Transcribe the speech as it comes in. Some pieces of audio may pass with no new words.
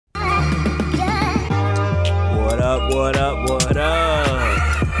What up? What up?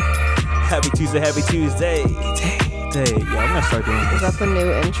 Happy Tuesday. Happy Tuesday. Day. Yeah, I'm gonna start doing this. Is that the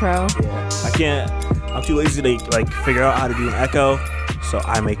new intro? Yeah. I can't. I'm too lazy to figure out how to do an echo, so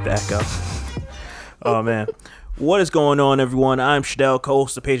I make the echo. Oh man. What is going on, everyone? I'm Shadell,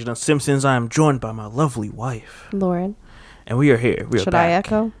 co-host of Page on Simpsons. I am joined by my lovely wife, Lauren. And we are here. We are Should back. I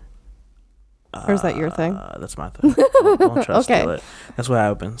echo? Or is that your thing? That's my thing. Don't try to Okay. steal it. That's what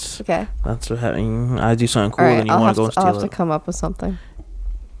happens. Okay. That's what happens. I do something cool, All right, and you want to go and steal I'll have it. to come up with something.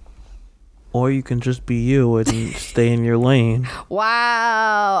 Or you can just be you and stay in your lane.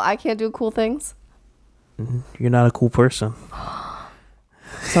 Wow. I can't do cool things? You're not a cool person.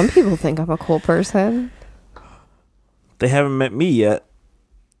 Some people think I'm a cool person. They haven't met me yet.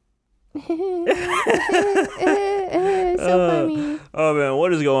 So funny. Oh man,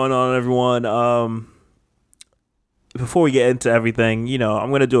 what is going on, everyone? Before we get into everything,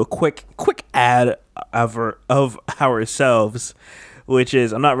 I'm gonna do a quick ad of ourselves, which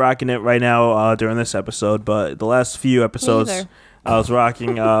is I'm not rocking it right now during this episode, but the last few episodes I was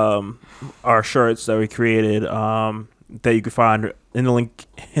rocking our shirts that we created that you can find in the link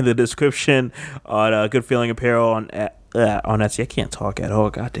in the description on Good Feeling Apparel on Etsy. I can't talk at all.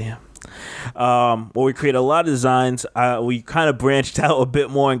 Goddamn. Well, we created a lot of designs. We kind of branched out a bit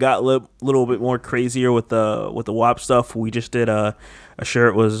more and got a little bit more crazier with the WAP stuff. We just did a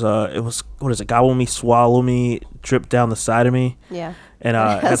shirt. It was what is it? Gobble me, swallow me, drip down the side of me. Yeah. And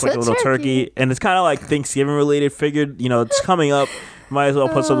it has like a little turkey, and it's kind of like Thanksgiving related. Figured it's coming up, might as well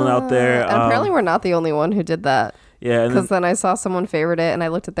put something out there. And apparently we're not the only one who did that. Yeah, because then I saw someone favorite it, and I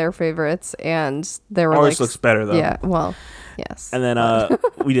looked at their favorites, and they were ours looks better though. Yeah, well, yes. And then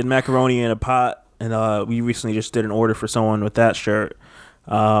we did macaroni in a pot, and we recently just did an order for someone with that shirt.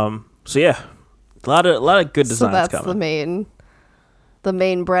 So yeah, a lot of good designs. So that's coming. the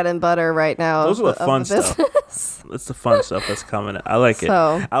main bread and butter right now. Those are the fun stuff. It's the fun stuff that's coming. I like it.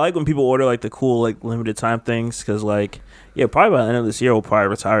 I like when people order the cool limited time things because probably by the end of this year we'll probably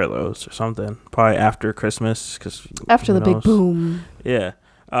retire those or something. Probably after Christmas after the big boom. Yeah.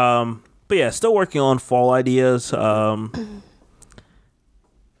 But yeah, still working on fall ideas. Yeah,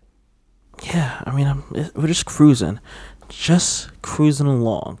 I mean we're just cruising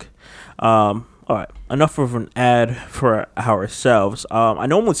along. All right, enough of an ad for ourselves. I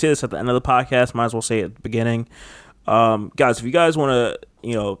normally say this at the end of the podcast. Might as well say it at the beginning. Guys, if you guys want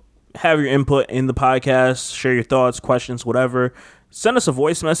to, have your input in the podcast, share your thoughts, questions, whatever, send us a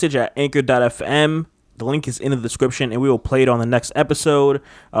voice message at anchor.fm. The link is in the description, and we will play it on the next episode.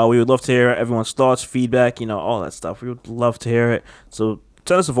 We would love to hear everyone's thoughts, feedback, all that stuff. We would love to hear it. So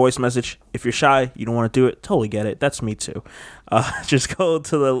send us a voice message. If you're shy, you don't want to do it, totally get it. That's me too. Just go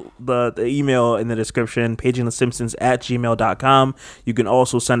to the email in the description, pagingthesimpsons@gmail.com. You can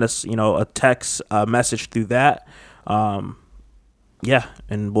also send us, a text message through that. Yeah,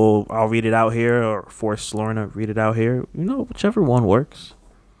 and I'll read it out here or force Lauren to read it out here. Whichever one works.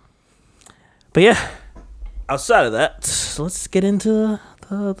 But yeah, outside of that, let's get into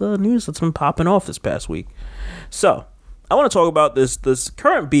the news that's been popping off this past week. So I want to talk about this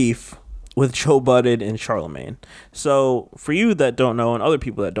current beef with Joe Budden and Charlemagne. So for you that don't know and other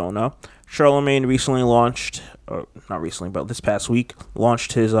people that don't know, Charlemagne recently launched, or not recently, but this past week,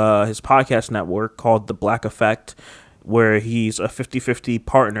 launched his podcast network called The Black Effect, where he's a 50-50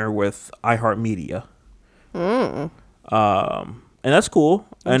 partner with iHeartMedia. And that's cool.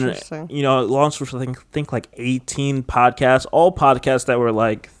 Interesting. And, it launched with, I think 18 podcasts, all podcasts that were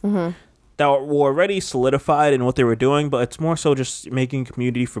that were already solidified in what they were doing, but it's more so just making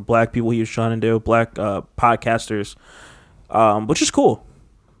community for black people he was trying to do, black podcasters, which is cool.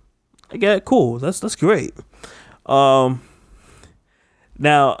 I get it, cool. That's great.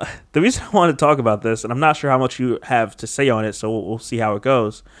 Now, the reason I want to talk about this, and I'm not sure how much you have to say on it, so we'll see how it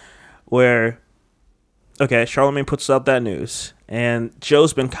goes, Charlemagne puts out that news, and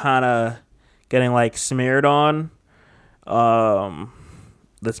Joe's been kind of getting smeared on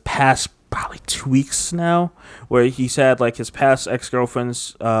this past probably 2 weeks now, where he's had his past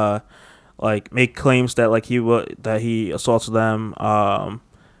ex-girlfriends make claims that he assaulted them.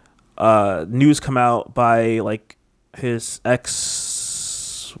 News come out by his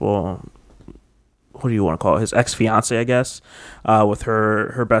ex, well, what do you want to call it? His ex-fiance, I guess, with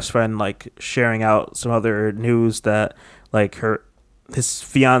her best friend sharing out some other news that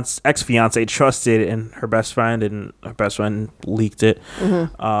his ex-fiance trusted in her best friend, and her best friend leaked it.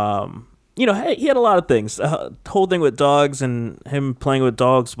 He had a lot of things. The whole thing with dogs and him playing with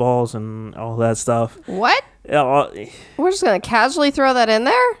dogs' balls and all that stuff. What? Yeah, we're just gonna casually throw that in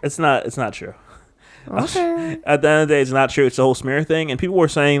there? It's not true. Okay. At the end of the day, it's not true. It's the whole smear thing. And people were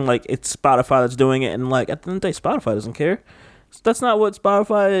saying, like, it's Spotify that's doing it. And, like, at the end of the day, Spotify doesn't care. That's not what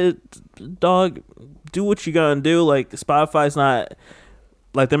Spotify is, dog. Do what you gotta do. Like, Spotify's not,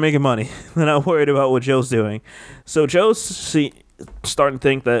 like, they're making money. They're not worried about what Joe's doing. So Joe's starting to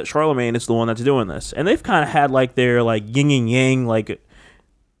think that Charlemagne is the one that's doing this. And they've kind of had, like, their, like, yin and yang, like,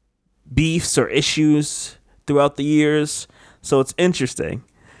 beefs or issues throughout the years. So it's interesting.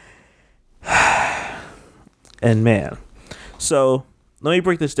 And man, so let me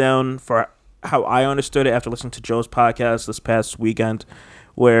break this down for how I understood it after listening to Joe's podcast this past weekend,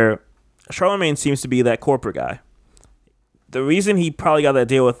 where Charlemagne seems to be that corporate guy. The reason he probably got that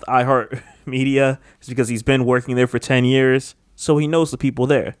deal with iHeartMedia is because he's been working there for 10 years, so he knows the people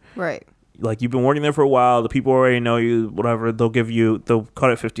there. Right. Like, you've been working there for a while, the people already know you, whatever, they'll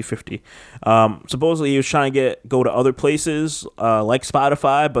cut it 50-50. Supposedly he was trying to go to other places, like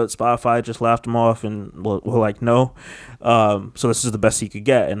Spotify, but Spotify just laughed him off and were like, no. So this is the best he could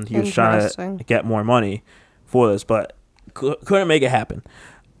get, and he was trying to get more money for this, but couldn't make it happen.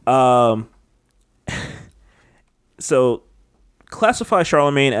 So classify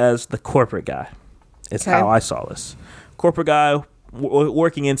Charlemagne as the corporate guy. It's how I saw this. Corporate guy,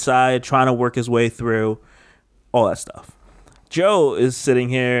 working inside, trying to work his way through all that stuff. Joe is sitting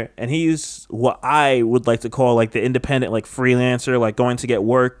here, and he's what I would like to call, like, the independent, like, freelancer, like, going to get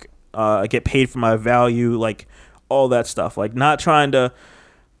work, get paid for my value, like, all that stuff. Like, not trying to,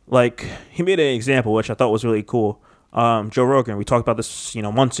 like, he made an example, which I thought was really cool. Joe Rogan, we talked about this,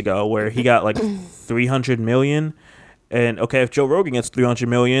 months ago, where he got, like, 300 million. And, okay, if Joe Rogan gets 300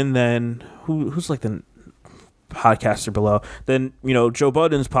 million, then who's, like, the podcaster below? Then, Joe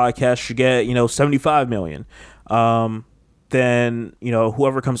Budden's podcast should get, 75 million. Then,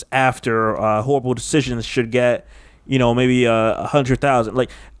 whoever comes after Horrible Decisions should get, maybe 100,000.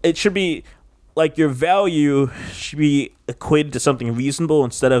 Like, it should be, like, your value should be equated to something reasonable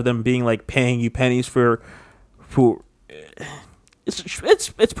instead of them being, like, paying you pennies for it's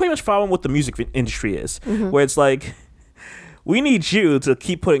pretty much following what the music industry is, where it's like, we need you to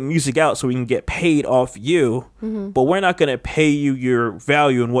keep putting music out so we can get paid off you, but we're not going to pay you your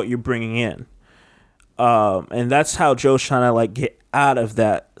value and what you're bringing in. And that's how Joe's trying to, like, get out of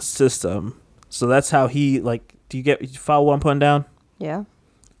that system. So that's how he, like, do you follow what I'm putting down? Yeah.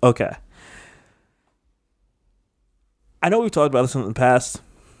 Okay. I know we've talked about this in the past,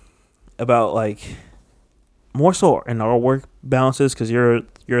 about, like, more so in our work balances, because you're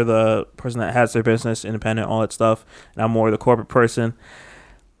the person that has their business, independent, all that stuff, and I'm more the corporate person.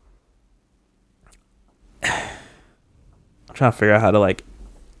 I'm trying to figure out how to, like,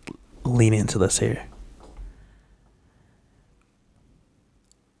 lean into this here.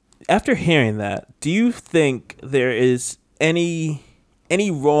 After hearing that, do you think there is any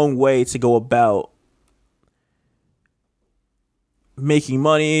wrong way to go about making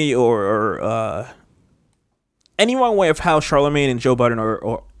money, or any wrong way of how Charlemagne and Joe Budden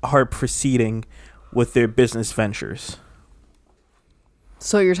are proceeding with their business ventures?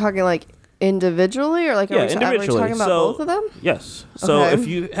 So you're talking, like, individually, or, like, are we talking about both of them? Yes. So if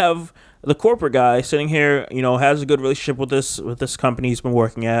you have the corporate guy sitting here, has a good relationship with this company he's been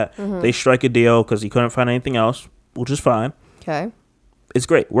working at, they strike a deal because he couldn't find anything else, which is fine. Okay. It's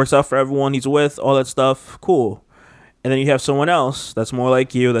great. Works out for everyone he's with, all that stuff. Cool. And then you have someone else that's more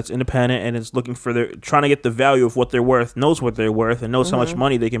like you, that's independent, and is trying to get the value of what they're worth, knows what they're worth, and knows how much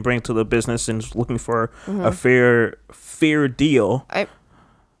money they can bring to the business, and is looking for a fair deal.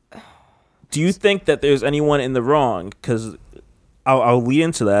 Do you think that there's anyone in the wrong? Because I'll lead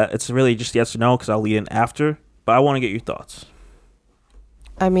into that. It's really just yes or no, because I'll lead in after. But I want to get your thoughts.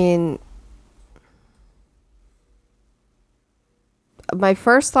 I mean, my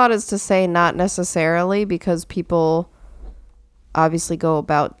first thought is to say not necessarily, because people obviously go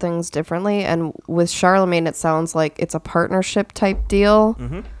about things differently. And with Charlemagne, it sounds like it's a partnership type deal.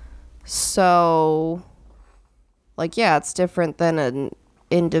 So, like, yeah, it's different than an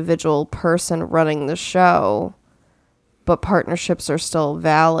individual person running the show, but partnerships are still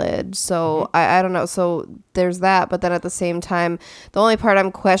valid. So I don't know. So there's that. But then at the same time, the only part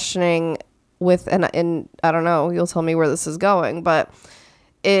I'm questioning with, and I don't know, you'll tell me where this is going, but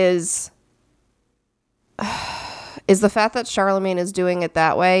is the fact that Charlemagne is doing it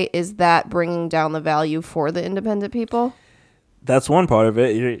that way, is that bringing down the value for the independent people? That's one part of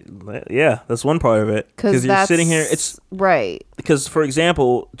it. That's one part of it. Because you're sitting here. It's right. Because, for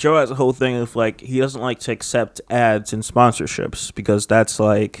example, Joe has a whole thing of, like, he doesn't like to accept ads and sponsorships, because that's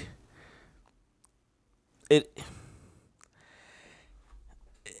like it.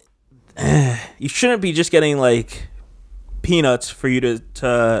 You shouldn't be just getting, like, peanuts for you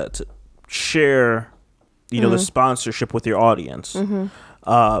to share the sponsorship with your audience.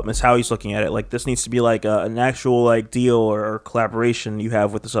 Is how he's looking at it. Like, this needs to be like an actual like deal or collaboration you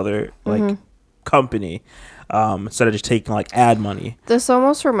have with this other like company, instead of just taking like ad money. This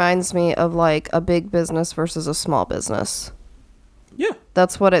almost reminds me of like a big business versus a small business. Yeah,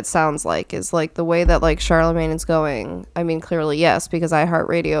 that's what it sounds like, is like the way that like Charlemagne is going. I mean, clearly yes, because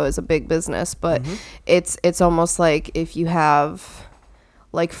iHeartRadio is a big business, but it's almost like if you have,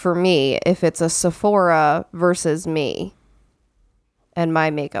 like, for me, if it's a Sephora versus me and my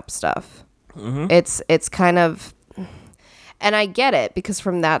makeup stuff, it's kind of, and I get it, because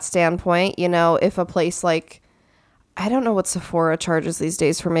from that standpoint, you know, if a place like, I don't know what Sephora charges these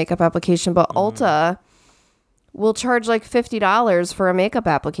days for makeup application, but Ulta will charge like $50 for a makeup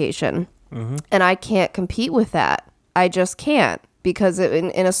application. And I can't compete with that. I just can't, because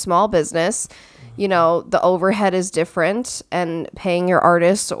in a small business, you know, the overhead is different, and paying your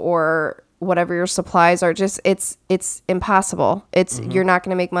artists or whatever your supplies are just, it's impossible. You're not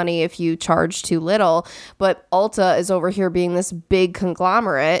going to make money if you charge too little. But Ulta is over here being this big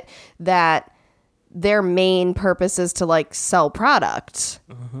conglomerate that their main purpose is to like sell product.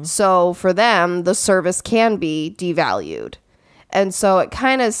 So for them, the service can be devalued. And so it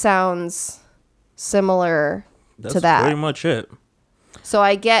kind of sounds similar to that. That's pretty much it. So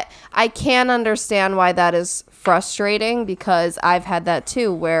I can understand why that is frustrating, because I've had that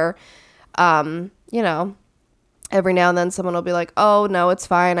too, where, you know, every now and then someone will be like, oh no, it's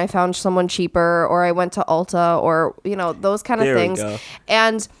fine, I found someone cheaper, or I went to Ulta, or, you know, those kind of things. There we go.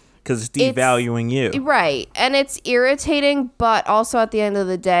 And because it's devaluing you. Right. And it's irritating, but also at the end of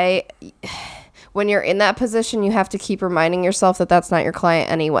the day, when you're in that position, you have to keep reminding yourself that that's not your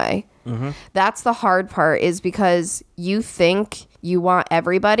client anyway. That's the hard part, is because you think you want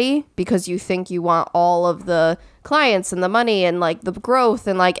everybody, because you think you want all of the clients and the money and like the growth,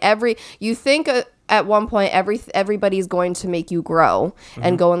 and like you think at one point everybody's going to make you grow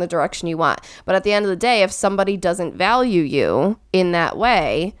and go in the direction you want. But at the end of the day, if somebody doesn't value you in that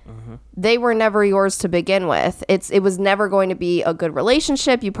way, they were never yours to begin with. It was never going to be a good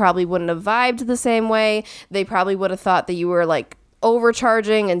relationship. You probably wouldn't have vibed the same way. They probably would have thought that you were like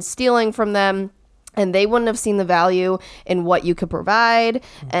overcharging and stealing from them, and they wouldn't have seen the value in what you could provide,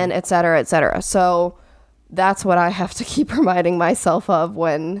 and et cetera, et cetera. So that's what I have to keep reminding myself of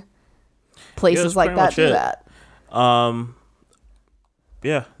when places like that do that.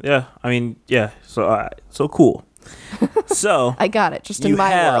 Yeah. I mean, yeah. So cool. So I got it. Just in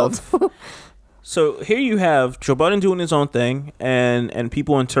my world. So here you have Joe Budden doing his own thing, and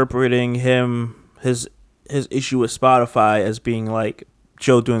people interpreting his issue with Spotify as being like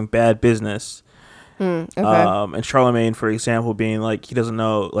Joe doing bad business. Okay. And Charlemagne, for example, being like, he doesn't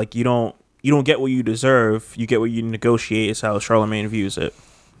know, like, you don't get what you deserve, you get what you negotiate, is how Charlemagne views it.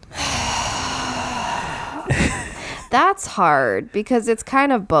 That's hard, because it's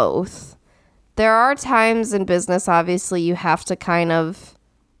kind of both. There are times in business, obviously, you have to kind of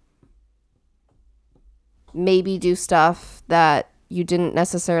maybe do stuff that you didn't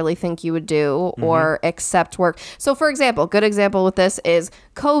necessarily think you would do, or accept work. So for example, good example with this is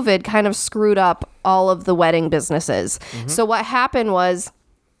COVID kind of screwed up all of the wedding businesses. So what happened was,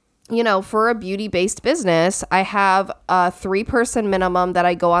 you know, for a beauty-based business, I have a 3-person minimum that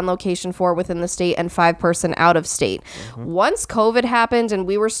I go on location for within the state, and 5-person out of state. Once COVID happened and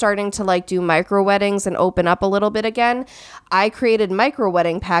we were starting to like do micro weddings and open up a little bit again, I created micro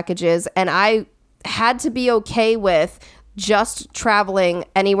wedding packages, and I had to be okay with just traveling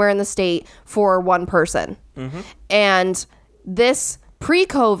anywhere in the state for one person. And this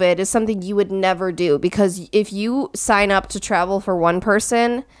pre-COVID is something you would never do, because if you sign up to travel for one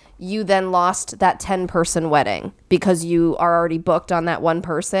person, you then lost that 10-person wedding, because you are already booked on that one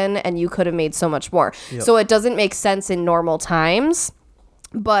person, and you could have made so much more. So it doesn't make sense in normal times.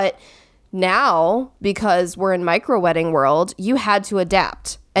 But now, because we're in micro wedding world, you had to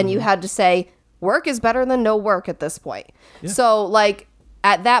adapt, and you had to say, work is better than no work at this point. So like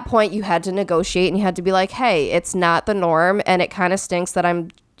at that point, you had to negotiate, and you had to be like, hey, it's not the norm, and it kind of stinks that I'm,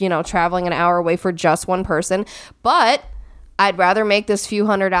 you know, traveling an hour away for just one person, but I'd rather make this few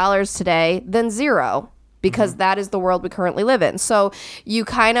 $100s today than zero, because that is the world we currently live in. So you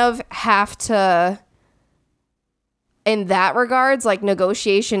kind of have to, in that regards, like,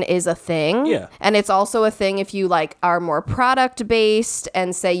 negotiation is a thing. Yeah. And it's also a thing if you like are more product based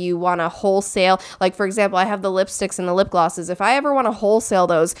and say you want to wholesale. Like, for example, I have the lipsticks and the lip glosses. If I ever want to wholesale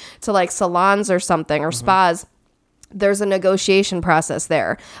those to like salons or something, or spas, there's a negotiation process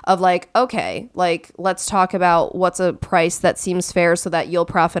there of like, okay, like, let's talk about what's a price that seems fair so that you'll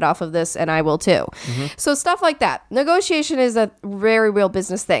profit off of this and I will too. So stuff like that. Negotiation is a very real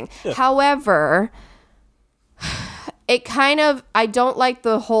business thing. However, it kind of, I don't like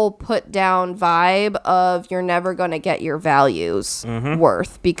the whole put down vibe of you're never going to get your values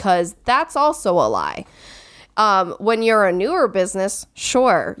worth, because that's also a lie. When you're a newer business,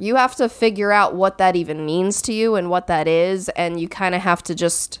 sure, you have to figure out what that even means to you and what that is, and you kind of have to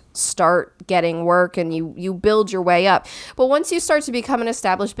just start getting work, and you build your way up. But once you start to become an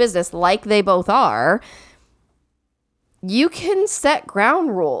established business, like they both are, you can set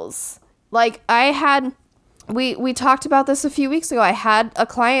ground rules. Like we talked about this a few weeks ago. I had a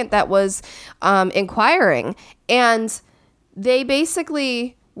client that was inquiring, and they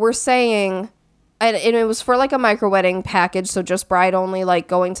basically were saying, and it was for like a micro wedding package, so just bride only, like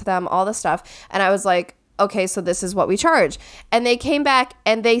going to them, all the stuff. And I was like, okay, so this is what we charge. And they came back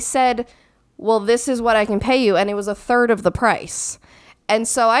and they said, well, this is what I can pay you. And it was a third of the price. And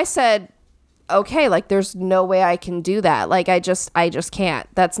so I said, okay, like there's no way I can do that. Like I just can't.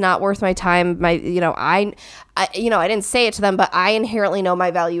 That's not worth my time. I didn't say it to them, but I inherently know my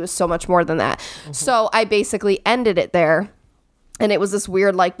value is so much more than that. Mm-hmm. So I basically ended it there. And it was this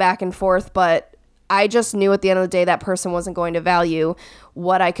weird like back and forth, but I just knew at the end of the day that person wasn't going to value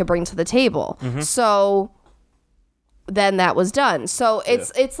what I could bring to the table. Mm-hmm. So then that was done. So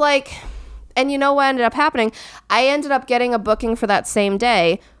it's like, and you know what ended up happening? I ended up getting a booking for that same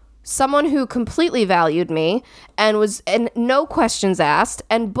day. Someone who completely valued me and no questions asked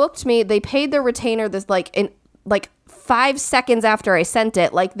and booked me. They paid their retainer in 5 seconds after I sent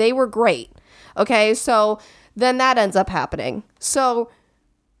it. Like they were great. Okay. So then that ends up happening. So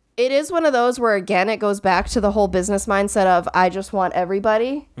it is one of those where, again, it goes back to the whole business mindset of I just want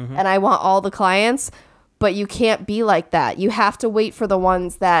everybody and I want all the clients, but you can't be like that. You have to wait for the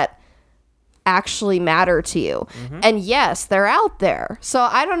ones that actually matter to you. Mm-hmm. And yes, they're out there. So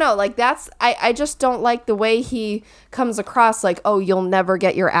I don't know, like I just don't like the way he comes across like, oh, you'll never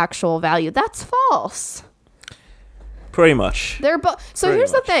get your actual value. That's false. Pretty much. They're both. So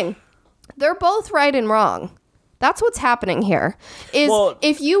here's the thing. They're both right and wrong. That's what's happening here.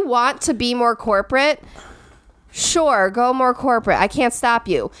 If you want to be more corporate, sure, go more corporate. I can't stop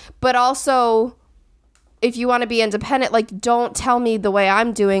you. But also, if you want to be independent, like don't tell me the way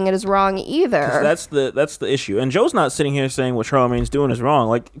I'm doing it is wrong either. That's the issue. And Joe's not sitting here saying what Charlamagne's doing is wrong.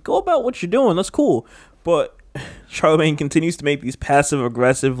 Like, go about what you're doing. That's cool. But Charlamagne continues to make these passive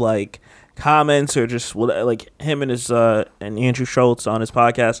aggressive like comments, or just like him and his and Andrew Schultz on his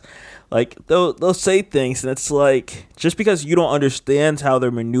podcast, like they'll say things, and it's like, just because you don't understand how they're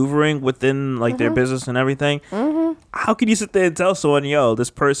maneuvering within like their business and everything, how can you sit there and tell someone, yo, this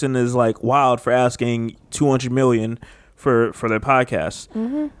person is like wild for asking $200 million for their podcast?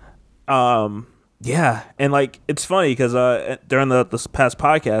 Yeah, and like it's funny because during this past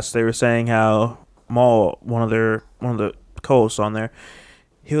podcast they were saying how Maul, one of the co-hosts on there,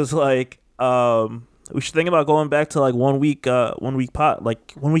 he was like, we should think about going back to like 1 week, one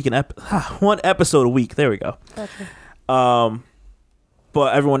episode a week. There we go. Okay.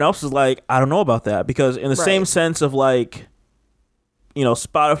 But everyone else is like, I don't know about that, because in the same sense of like, you know,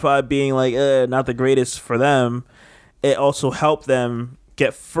 Spotify being like not the greatest for them, it also helped them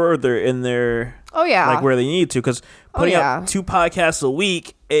get further in their like where they need to, because putting out 2 podcasts a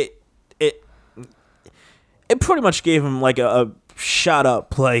week, it pretty much gave them like a shot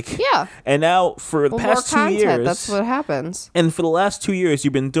up, like, and now for the past 2 years, that's what happens. And for the last 2 years,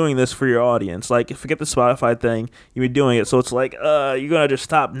 you've been doing this for your audience. Like, forget the Spotify thing, you've been doing it. So it's like, you're gonna just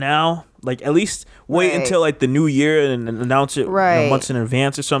stop now? Like, at least wait until like the new year and announce it months in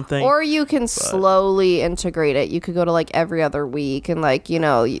advance or something. Or you can slowly integrate it. You could go to like every other week, and like, you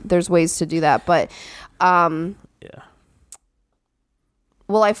know, there's ways to do that. But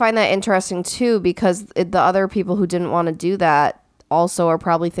well, I find that interesting too, because the other people who didn't want to do that also are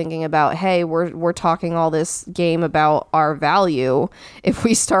probably thinking about, hey, we're talking all this game about our value. If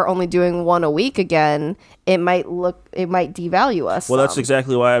we start only doing 1 a week again, it might devalue us. Well, that's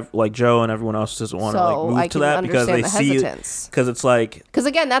exactly why like Joe and everyone else doesn't want to like move to that, because they see it, because it's like, because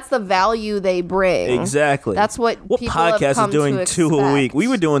again, that's the value they bring. Exactly. That's what podcast is doing 2 a week. We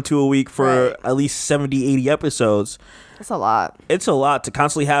were doing 2 a week for at least 70, 80 episodes. It's a lot. It's a lot to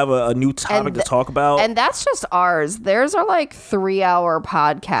constantly have a new topic to talk about. And that's just ours. Theirs are like 3-hour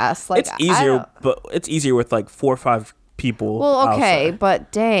podcasts. Like, it's easier, but it's easier with like 4 or 5 people. Well, okay, outside.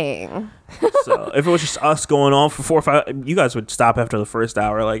 But dang. So if it was just us going on for 4 or 5, you guys would stop after the first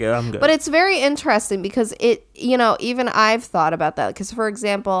hour. Like, I'm good. But it's very interesting because it, you know, even I've thought about that. Because, for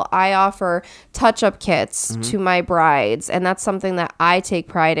example, I offer touch-up kits to my brides, and that's something that I take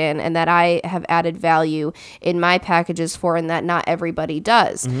pride in and that I have added value in my packages for, and that not everybody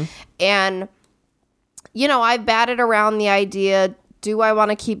does. And, you know, I've batted around the idea do I want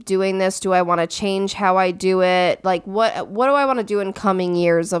to keep doing this? Do I want to change how I do it? Like, what do I want to do in coming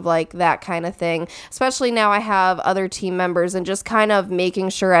years of like that kind of thing? Especially now I have other team members, and just kind of making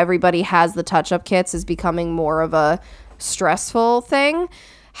sure everybody has the touch-up kits is becoming more of a stressful thing.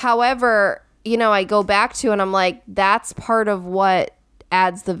 However, you know, I go back to, and I'm like, that's part of what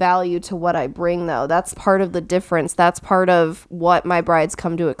adds the value to what I bring, though. That's part of the difference. That's part of what my brides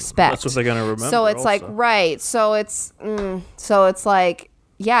come to expect. That's what they're gonna remember. So it's also. like, right. So it's like,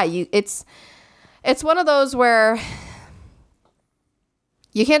 yeah, it's one of those where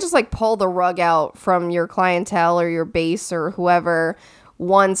you can't just like pull the rug out from your clientele or your base or whoever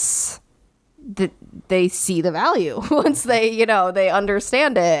once they see the value, once they, you know, they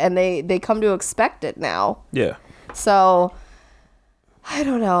understand it and they come to expect it now. Yeah. So I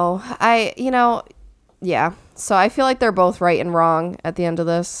don't know. Yeah. So I feel like they're both right and wrong at the end of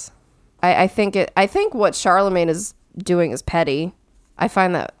this. I think what Charlemagne is doing is petty. I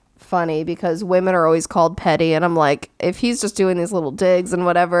find that funny because women are always called petty, and I'm like, if he's just doing these little digs and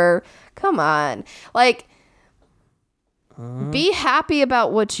whatever, come on. Like, be happy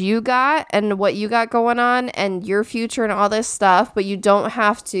about what you got and what you got going on and your future and all this stuff, but you don't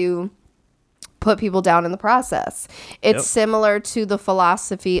have to put people down in the process. It's similar to the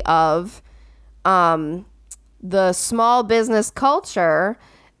philosophy of the small business culture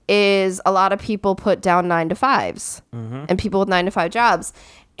is a lot of people put down 9-to-5s and people with 9-to-5 jobs.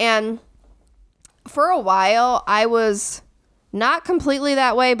 And for a while, I was not completely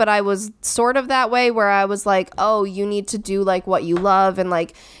that way, but I was sort of that way where I was like, oh, you need to do like what you love and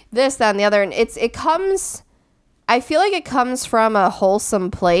like this, that, and the other. And I feel like it comes from a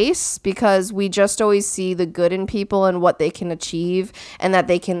wholesome place because we just always see the good in people and what they can achieve and that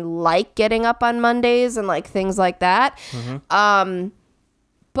they can like getting up on Mondays and like things like that.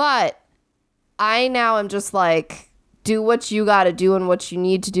 But I now am just like, do what you got to do and what you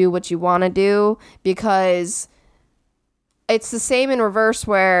need to do, what you want to do, because it's the same in reverse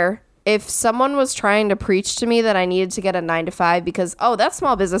where if someone was trying to preach to me that I needed to get a 9-to-5 because, oh, that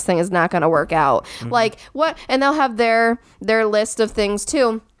small business thing is not going to work out. Like what? And they'll have their list of things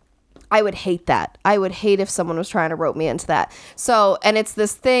too. I would hate that. I would hate if someone was trying to rope me into that. So, and it's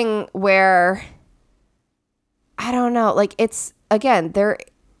this thing where I don't know, like it's, again,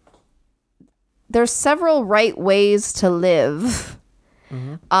 there's several right ways to live.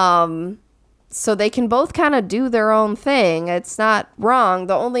 So they can both kind of do their own thing. It's not wrong.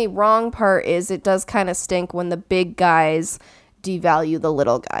 The only wrong part is it does kind of stink when the big guys devalue the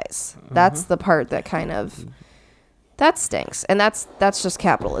little guys. That's the part that kind of, that stinks. And that's just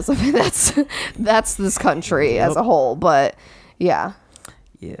capitalism. that's this country as a whole. But yeah.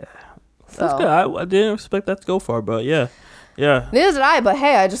 Yeah. That's good. I didn't expect that to go far, but yeah. Yeah. Neither did I, but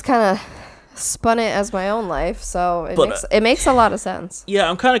hey, I just kind of spun it as my own life, so it makes a lot of sense. Yeah,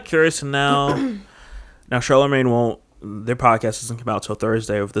 I'm kind of curious now. Now, Charlemagne their podcast doesn't come out till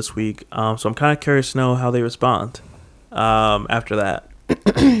Thursday of this week, so I'm kind of curious to know how they respond after that.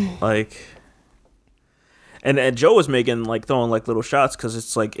 Like, and Joe was throwing like little shots because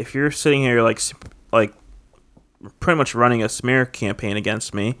it's like if you're sitting here like pretty much running a smear campaign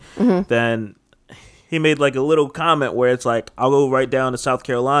against me, then he made like a little comment where it's like, I'll go right down to South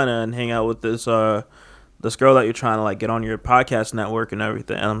Carolina and hang out with this girl that you're trying to like get on your podcast network and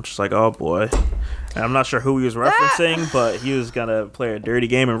everything. And I'm just like, oh boy. And I'm not sure who he was referencing, but he was gonna play a dirty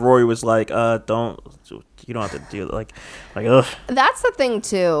game. And Rory was like, you don't have to do it. Like, ugh. That's the thing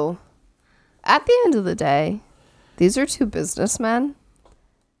too. At the end of the day, these are two businessmen.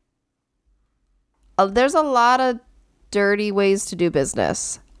 There's a lot of dirty ways to do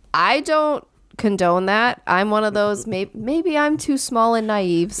business. I don't condone that. I'm one of those, maybe I'm too small and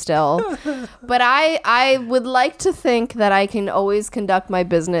naive still, but I would like to think that I can always conduct my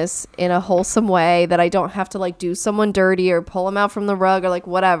business in a wholesome way, that I don't have to like do someone dirty or pull them out from the rug or like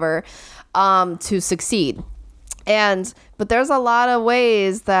whatever to succeed. But there's a lot of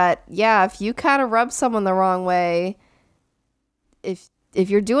ways that, yeah, if you kind of rub someone the wrong way, if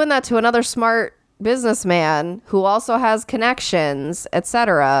you're doing that to another smart businessman who also has connections,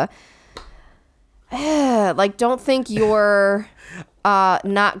 etc., like, don't think you're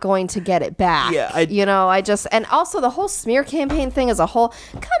not going to get it back. Yeah, and also the whole smear campaign thing as a whole.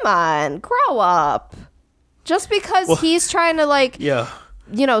 Come on, grow up. Just because he's trying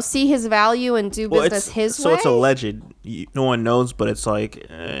to see his value and do business his way. So it's alleged. No one knows, but it's like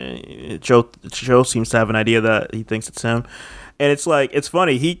Joe seems to have an idea that he thinks it's him, and it's like it's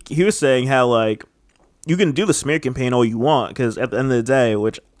funny. He was saying how like you can do the smear campaign all you want because at the end of the day,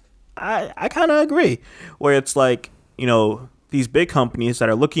 which I kind of agree, where it's like, these big companies that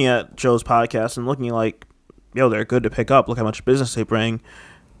are looking at Joe's podcast and looking like, they're good to pick up. Look how much business they bring.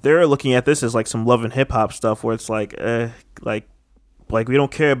 They're looking at this as like some Love and Hip Hop stuff where it's like we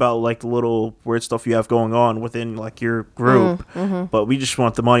don't care about like the little weird stuff you have going on within like your group, but we just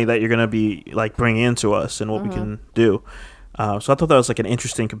want the money that you're gonna be like bringing into us and what we can do. So I thought that was like an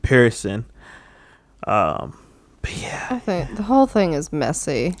interesting comparison. But yeah, I think the whole thing is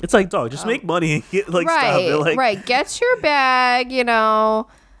messy. it's like, dog, just make money and get like stop it. Like, right. Get your bag,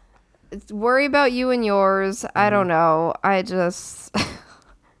 worry about you and yours. I don't know. I just,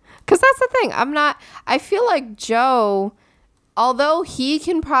 because that's the thing. I feel like Joe, although he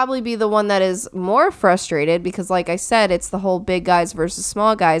can probably be the one that is more frustrated because, like I said, it's the whole big guys versus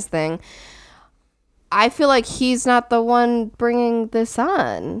small guys thing. I feel like he's not the one bringing this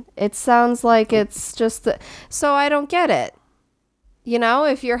on. It sounds like it's just so I don't get it.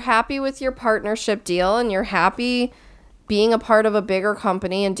 If you're happy with your partnership deal and you're happy being a part of a bigger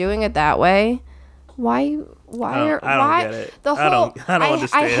company and doing it that way, why I don't get it. The whole I don't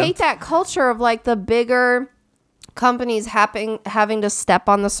understand. I hate that culture of like the bigger companies having to step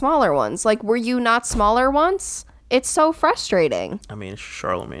on the smaller ones. Like, were you not smaller once? It's so frustrating. I mean, it's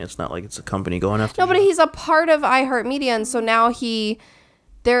Charlemagne. It's not like it's a company going after. No, but he's a part of iHeartMedia, and so now you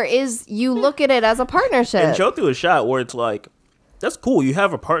look at it as a partnership. And Joe threw a shot where it's like, that's cool. You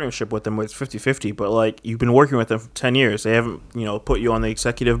have a partnership with them where it's 50-50, but like you've been working with them for 10 years. They haven't, put you on the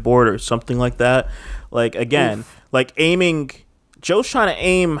executive board or something like that. Like, again, like aiming, Joe's trying to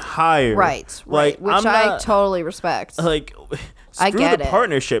aim higher. Right. Like, which I totally respect. Like, I screw get the it.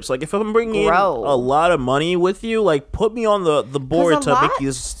 partnerships. Like, if I'm bringing in a lot of money with you, like, put me on the board to make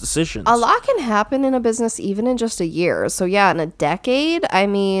these decisions. A lot can happen in a business even in just a year. So, yeah, in a decade, I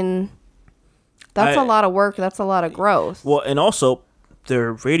mean, that's a lot of work. That's a lot of growth. Well, and also,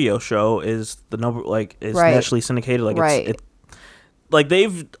 their radio show is nationally syndicated. Like, it's like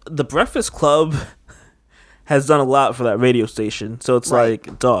the Breakfast Club has done a lot for that radio station. So it's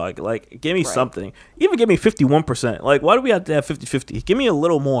like, dog, like, give me something. Even give me 51%. Like, why do we have to have 50-50? Give me a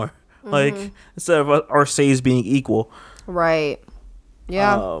little more. Like, instead of our says being equal. Right.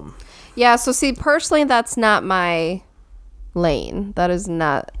 Yeah. Yeah, so see, personally, that's not my lane. That is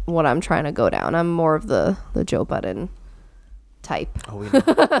not what I'm trying to go down. I'm more of the Joe Budden type. Oh, we know.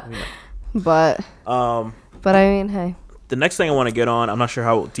 But I mean, hey. The next thing I want to get on, I'm not sure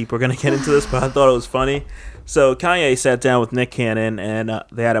how deep we're going to get into this, but I thought it was funny. So Kanye sat down with Nick Cannon, and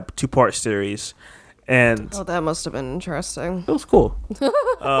they had a 2-part series. And that must have been interesting. It was cool.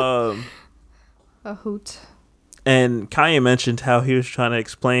 A hoot. And Kanye mentioned how he was trying to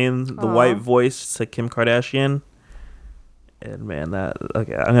explain the white voice to Kim Kardashian. And man,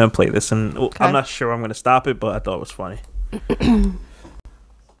 okay, I'm going to play this, and I'm not sure I'm going to stop it, but I thought it was funny.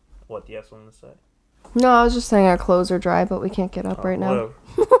 What, do you have something to say? No, I was just saying our clothes are dry, but we can't get up right now.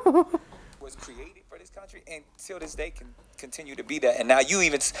 Was created for this country, and till this day can continue to be that. And now you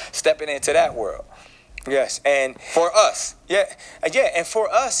even stepping into that world. Yes, and for us, and for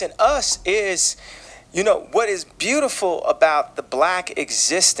us, and us is, what is beautiful about the black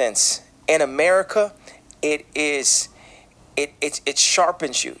existence in America. It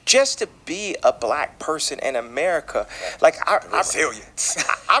sharpens you just to be a black person in America. Like resilience.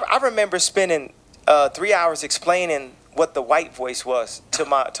 I remember spending 3 hours explaining what the white voice was to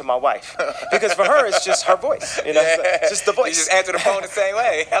my wife, because for her it's just her voice, it's just the voice. You just answer the phone the same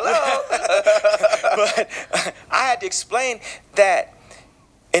way. Hello. But I had to explain that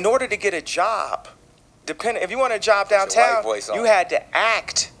in order to get a job, if you want a job downtown, you had to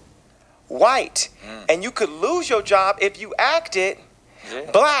act white, and you could lose your job if you acted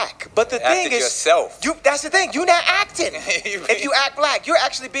black. But the thing is, yourself. That's the thing. You're not acting. If you act black, you're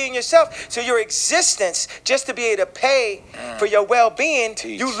actually being yourself. So your existence, just to be able to pay for your well-being,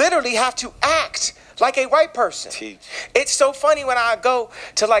 you literally have to act like a white person. It's so funny when I go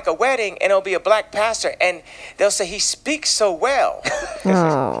to like a wedding and it'll be a black pastor and they'll say he speaks so well.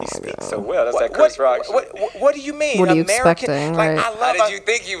 He speaks so well. That's like Chris Rock. What do you mean? What are you American? expecting? Like, right. How did you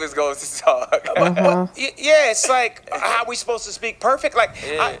think he was going to talk? Yeah, it's like, how are we supposed to speak perfect? Like,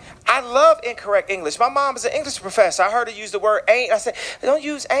 I love incorrect English. My mom is an English professor. I heard her use the word ain't. I said, don't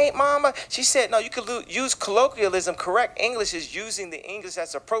use ain't, mama. She said, no, you could use colloquialism. Correct English is using the English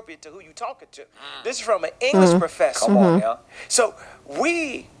that's appropriate to who you talking to. This is from an English professor. Come on now. So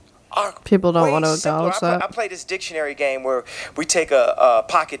we are people don't want to acknowledge that. I play this dictionary game where we take a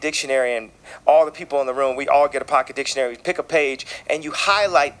pocket dictionary and all the people in the room, we all get a pocket dictionary, pick a page, and you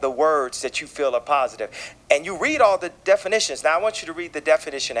highlight the words that you feel are positive. And you read all the definitions. Now I want you to read the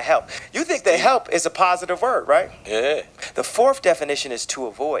definition of help. You think that help is a positive word, right? Yeah. The fourth definition is to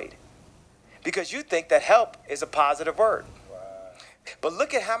avoid. Because you think that help is a positive word. Wow. But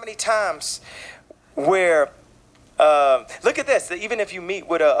look at how many times where Look at this. Even if you meet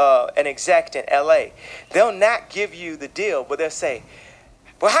with an exec in L.A., they'll not give you the deal, but they'll say,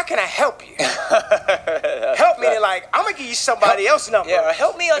 well, how can I help you? Help me, like, I'm going to give you somebody else's number. Yeah,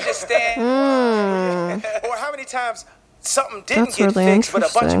 help me understand. Or how many times something didn't That's get really fixed, but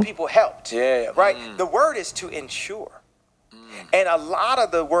a bunch of people helped. Yeah. Right? The word is to ensure. And a lot of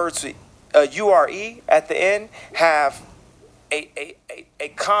the words, U-R-E at the end, have a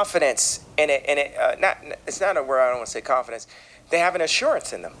confidence in it. It's not a word, I don't want to say confidence. They have an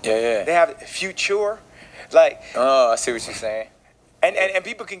assurance in them. Yeah. They have future. Like, oh, I see what you're saying. And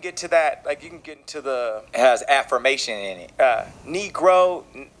people can get to that, like you can get into the... It has affirmation in it. Negro,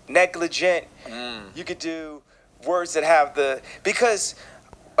 negligent. You could do words that have the... Because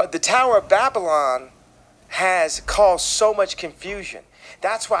the Tower of Babylon has caused so much confusion.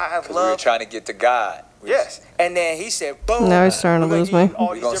 That's why I love... We were trying to get to God. Yes. And then he said, boom. Now he's starting to lose me.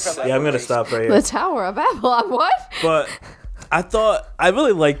 Yeah, I'm going to stop right here. The Tower of Babylon, what? But I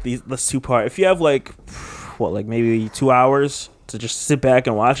really like this two-part. If you have like maybe 2 hours to just sit back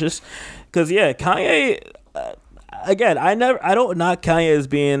and watch this, because yeah, Kanye, again, I don't knock Kanye as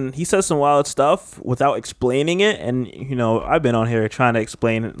being, he says some wild stuff without explaining it, and you know, I've been on here trying to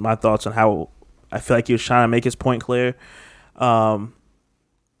explain my thoughts on how I feel like he was trying to make his point clear,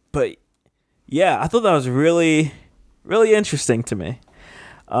 but yeah, I thought that was really, really interesting to me.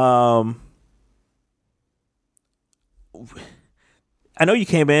 I know you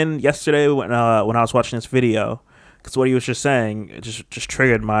came in yesterday when I was watching this video, because what he was just saying, it just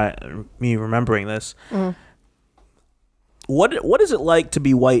triggered me remembering this. Mm. What is it like to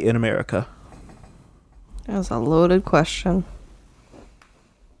be white in America? That's a loaded question.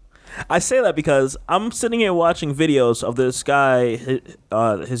 I say that because I'm sitting here watching videos of this guy.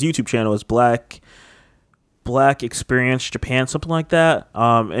 His YouTube channel is Black Experience Japan, something like that.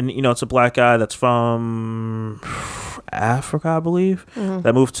 And you know, it's a black guy that's from Africa, I believe,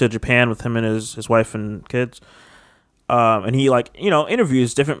 that moved to Japan with him and his wife and kids. And he, like, you know,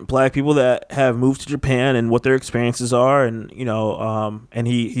 interviews different black people that have moved to Japan and what their experiences are, and you know, and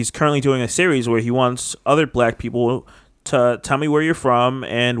he's currently doing a series where he wants other black people to tell me where you're from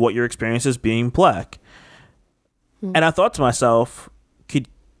and what your experience is being black. And I thought to myself,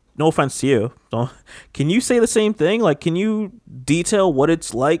 no offense to you, can you say the same thing? Like, can you detail what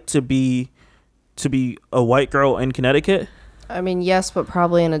it's like to be a white girl in Connecticut? I mean, yes, but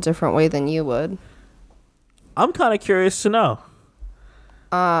probably in a different way than you would. I'm kind of curious to know.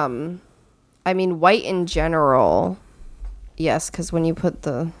 I mean, white in general, yes, because when you put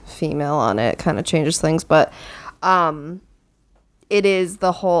the female on it kind of changes things. But it is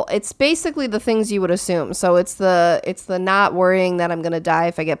it's basically the things you would assume. So it's the not worrying that I'm going to die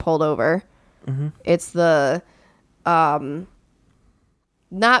if I get pulled over. Mm-hmm. It's the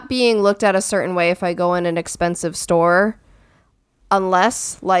not being looked at a certain way if I go in an expensive store.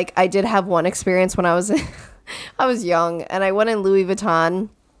 Unless, like, I did have one experience when I was young, and I went in Louis Vuitton,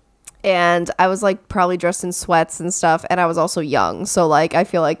 and I was, like, probably dressed in sweats and stuff, and I was also young, so, like, I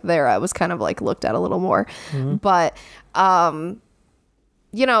feel like there I was kind of, like, looked at a little more. Mm-hmm. But,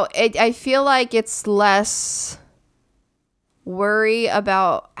 you know, I feel like it's less worry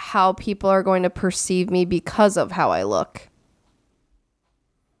about how people are going to perceive me because of how I look.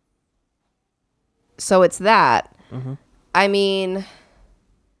 So it's that. Mm-hmm. I mean,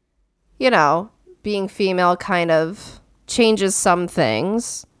 you know, being female kind of changes some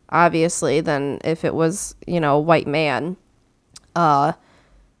things, obviously, than if it was, you know, a white man.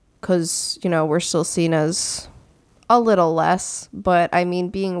 'Cause, you know, we're still seen as a little less. But, I mean,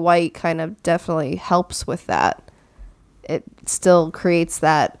 being white kind of definitely helps with that. It still creates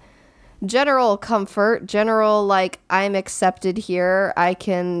that general comfort, like, I'm accepted here. I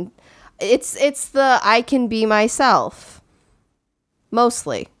can... It's I can be myself.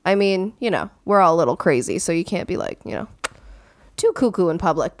 Mostly. I mean, you know, we're all a little crazy, so you can't be like, you know, too cuckoo in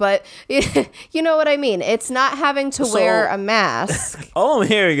public. But you know what I mean? It's not having to wear a mask. All I'm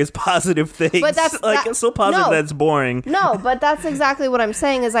hearing is positive things. But that's like, it's so positive that it's boring. No, but that's exactly what I'm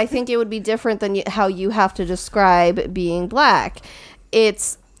saying is I think it would be different than how you have to describe being black.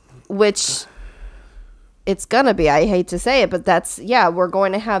 It's gonna be, I hate to say it, but we're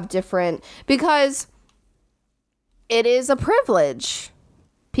going to have different, because it is a privilege.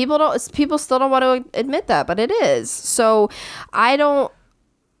 People still don't want to admit that, but it is. So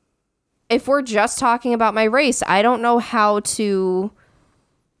if we're just talking about my race, I don't know how to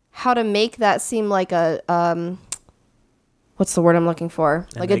make that seem like a, what's the word I'm looking for?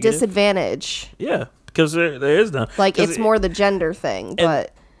 Like negative? A disadvantage. Yeah, because there is none. Like, it's more the gender thing,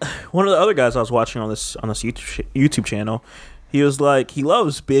 but... One of the other guys I was watching on this YouTube channel, he was like, he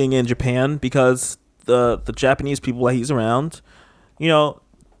loves being in Japan because the Japanese people that he's around, you know,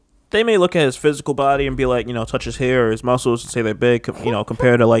 they may look at his physical body and be like, you know, touch his hair or his muscles and say they're big, you know,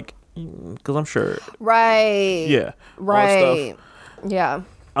 compared to like, because I'm sure, Right. yeah, Right. Yeah.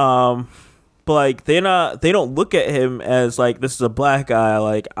 but like they don't look at him as like this is a black guy,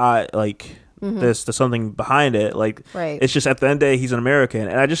 like there's something behind it, like Right. it's just at the end of the day he's an American,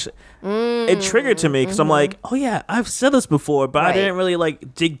 and I just it triggered to me because I'm like, oh yeah, I've said this before, but I Right. didn't really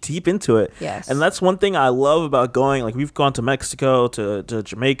like dig deep into it. Yes. And that's one thing I love about going, like we've gone to Mexico, to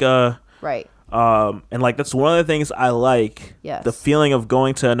Jamaica, Right. and like that's one of the things I like. Yes. The feeling of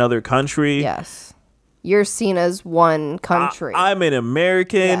going to another country. Yes. You're seen as one country. I'm an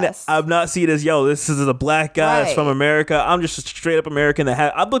American. Yes. I'm not seen as, yo, this is a black guy that's from Right. America. I'm just a straight up American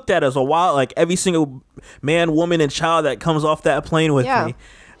I'm looked at as a wild, like every single man, woman, and child that comes off that plane with Yeah. me.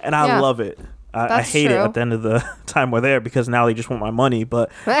 And I Yeah. love it. I That's hate it true. at the end of the time we're there because now they just want my money.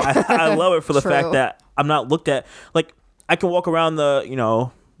 But I love it for the fact True. that I'm not looked at, like I can walk around the, you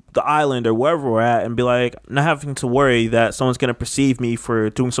know, the island or wherever we're at and be like, not having to worry that someone's going to perceive me for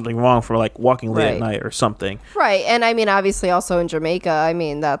doing something wrong for like walking late at Right. night or something. Right. And I mean, obviously, also in Jamaica, I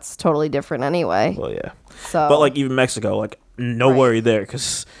mean, that's totally different anyway. Well, yeah. So, But like even Mexico, like no Right. worry there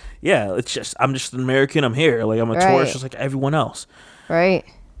because yeah, it's just I'm just an American. I'm here, like I'm a Right. tourist, just like everyone else. right.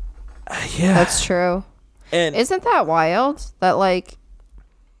 Yeah, That's true. and Isn't that wild that, like,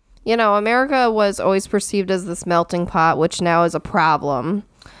 you know, America was always perceived as this melting pot, which now is a problem.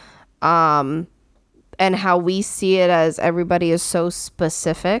 And how we see it as everybody is so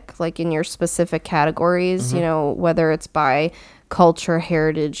specific, like in your specific categories, you know, whether it's by culture,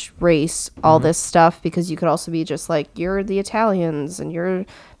 heritage, race, all this stuff, because you could also be just like, you're the Italians and you're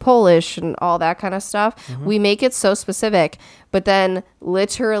Polish and all that kind of stuff. We make it so specific, but then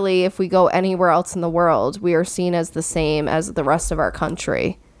literally if we go anywhere else in the world, we are seen as the same as the rest of our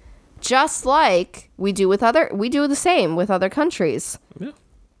country. Just like we do the same with other countries. Yeah.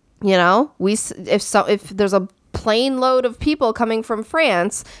 You know, if there's a plane load of people coming from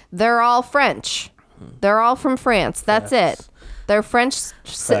France, they're all French. They're all from France. That's it. They're French.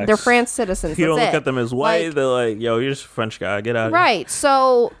 They're Facts. France citizens. if you don't That's look it. at them as white, Like, they're like, yo, you're just a French guy. Get out of here. right.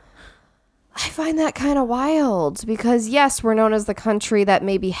 So I find that kind of wild because yes, we're known as the country that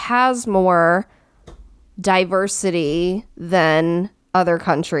maybe has more diversity than other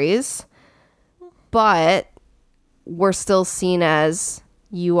countries, but we're still seen as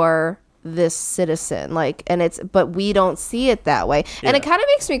you are this citizen, like, but we don't see it that way. And it Yeah. kind of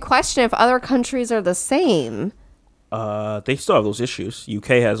makes me question if other countries are the same. They still have those issues.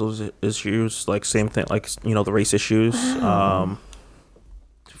 UK has those issues, like same thing, like you know the race issues.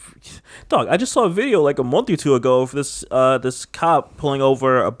 Dog, I just saw a video like a month or two ago of this cop pulling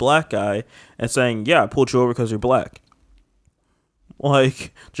over a black guy and saying, "Yeah, I pulled you over because you're black."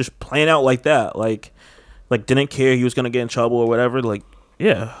 Like just playing out like that, like didn't care he was gonna get in trouble or whatever. Like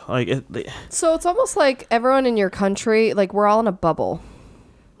yeah, like So it's almost like everyone in your country, like we're all in a bubble.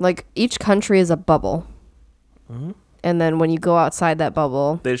 Like each country is a bubble. And then when you go outside that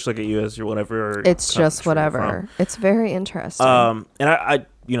bubble, they just look at you as your whatever. it's just country you're whatever. It's very interesting. And I,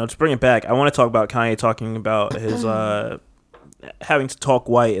 you know, to bring it back, I want to talk about Kanye talking about his having to talk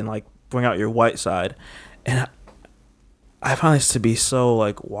white and like bring out your white side, and I find this to be so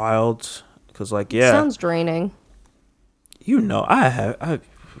like wild because like yeah, Sounds draining. you know,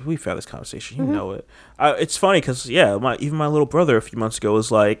 we've had this conversation, you know it. It's funny because yeah, even my little brother a few months ago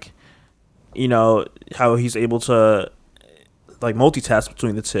was like, you know, how he's able to like multitask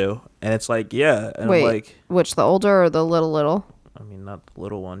between the two, and it's like yeah, and Wait, I'm like, which, the older or the little? I mean, not the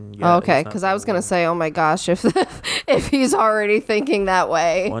little one. Oh, Yeah, okay, because I was gonna say, oh my gosh, if if he's already thinking that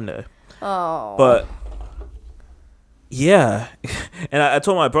way. one day. Oh, But yeah, and I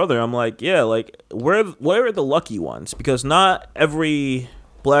told my brother, I'm like, yeah, like where are the lucky ones? Because not every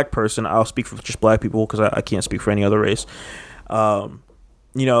black person, I'll speak for just black people because I can't speak for any other race.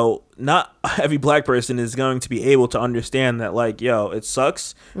 You know, not every black person is going to be able to understand that, like, yo, it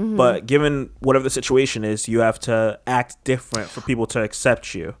sucks, but given whatever the situation is, you have to act different for people to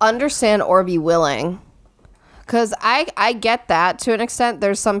accept you. understand or be willing. Because I get that to an extent.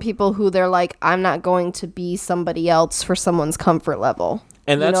 There's some people who they're like, I'm not going to be somebody else for someone's comfort level.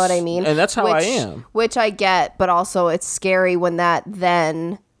 And you know that's- what I mean? and that's how I am. Which I get, but also it's scary when that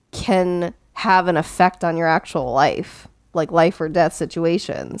then can have an effect on your actual life, like life or death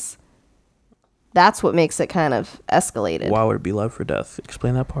situations. That's what makes it kind of escalated. Why would it be life or death?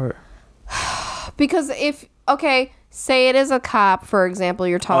 Explain that part. Because okay, say it is a cop, for example,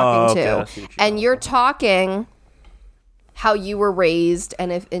 you're talking okay, I to, see what you're and you're talking how you were raised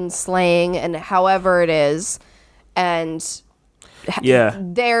and if in slang and however it is, and Yeah.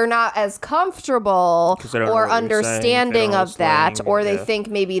 they're not as comfortable 'Cause they don't know or what you're saying. They understanding don't know of that, slang, or they yeah. think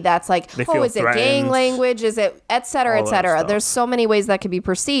maybe that's like, They oh, feel is it gang threatened. language? Is it et cetera, All et that cetera? stuff. There's so many ways that could be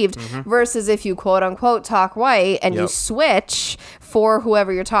perceived versus if you quote unquote talk white and you Yep. switch for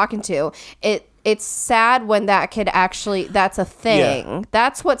whoever you're talking to. It's sad when that could actually, that's a thing. Yeah.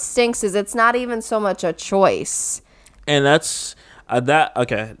 That's what stinks, is it's not even so much a choice. And that's that.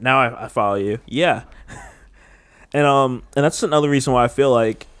 Okay, now I follow you. Yeah, and that's another reason why I feel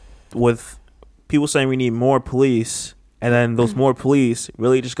like with people saying we need more police, and then those more police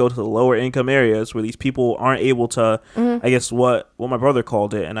really just go to the lower income areas where these people aren't able to. I guess what my brother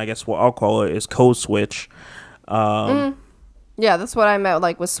called it, and I guess what I'll call it is code switch. Yeah, that's what I meant,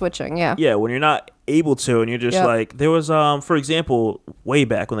 like, with switching. Yeah. Yeah, when you're not able to, and you're just Yep. like, there was for example, way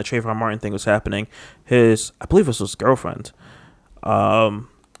back when the Trayvon Martin thing was happening, I believe it was his girlfriend. I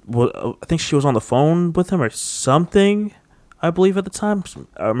think she was on the phone with him or something, I believe at the time,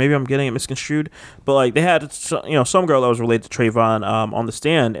 or maybe I'm getting it misconstrued. But like they had, some girl that was related to Trayvon on the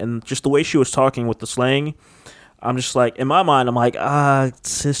stand, and just the way she was talking with the slang, I'm just like, in my mind, I'm like,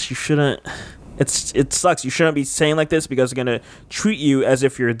 sis, you shouldn't. It sucks. You shouldn't be saying like this because they're gonna treat you as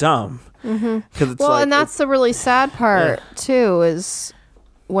if you're dumb. Mm-hmm. Well, and that's the really sad part too, is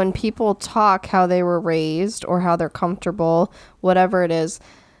when people talk how they were raised or how they're comfortable, whatever it is,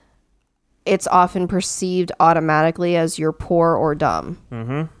 it's often perceived automatically as you're poor or dumb.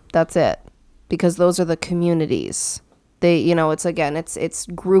 Mm-hmm. That's it, because those are the communities. They, it's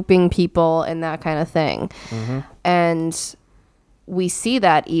grouping people and that kind of thing, and we see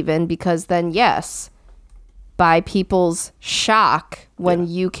that even because then, yes, by people's shock when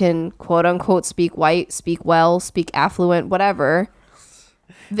you can quote unquote speak white, speak well, speak affluent, whatever,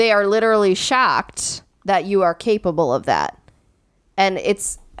 they are literally shocked that you are capable of that. And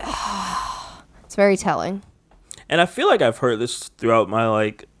it's very telling. And I feel like I've heard this throughout my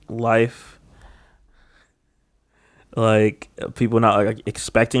life. Like people not like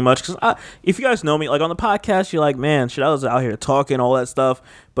expecting much, because if you guys know me, like on the podcast, you're like, man, shit, I was out here talking all that stuff,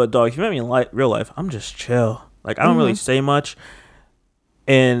 but dog, if you met me in real life, I'm just chill. Like I don't really say much,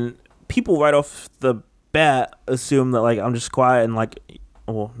 and people right off the bat assume that like I'm just quiet and like,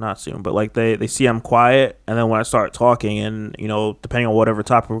 well, not assume, but like they see I'm quiet, and then when I start talking, and depending on whatever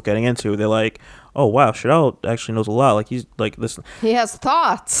topic we're getting into, they're like, oh wow, Shadell actually knows a lot. Like he's like this. He has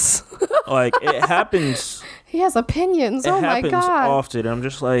thoughts. Like it happens. He has opinions. Oh my happens god. often. I'm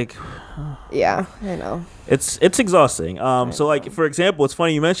just like, Yeah, I know. it's exhausting. So like for example, it's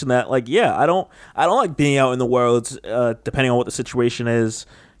funny you mentioned that. Like yeah, I don't like being out in the world. Depending on what the situation is,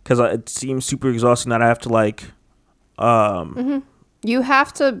 because it seems super exhausting that I have to like. You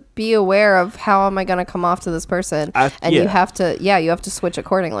have to be aware of how am I going to come off to this person, you have to switch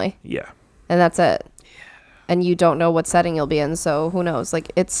accordingly. Yeah. And that's it. And you don't know what setting you'll be in, so who knows? Like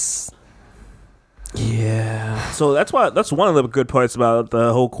it's. Yeah. So that's one of the good parts about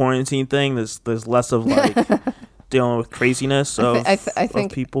the whole quarantine thing. There's less of like dealing with craziness of, I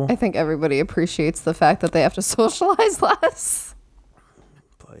think of people. I think everybody appreciates the fact that they have to socialize less.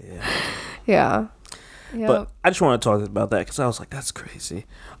 But yeah. Yeah. Yep. But I just want to talk about that because I was like, that's crazy.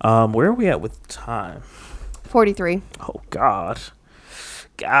 Where are we at with time? 43. Oh God.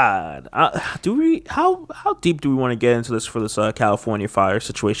 Do we? How deep do we want to get into this for this California fire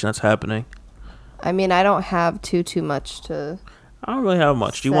situation that's happening? I mean, I don't have too much to. I don't really have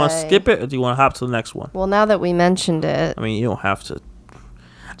much. Do you want to say. skip it, or do you want to hop to the next one? Well, now that we mentioned it, I mean, you don't have to.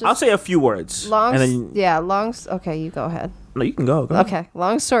 I'll say a few words. Okay, you go ahead. No, you can go. Go ahead. Okay,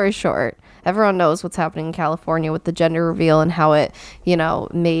 long story short, everyone knows what's happening in California with the gender reveal and how it,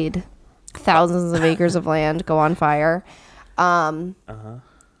 made thousands of acres of land go on fire.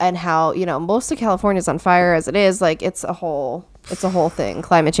 And how, most of California is on fire as it is. Like, it's a whole thing.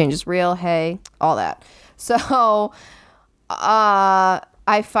 Climate change is real. Hey, all that. So,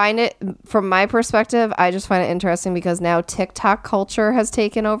 I find it, from my perspective, I just find it interesting because now TikTok culture has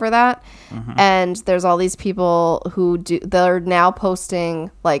taken over that. Mm-hmm. And there's all these people they're now posting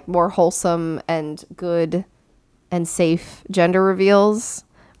like more wholesome and good and safe gender reveals.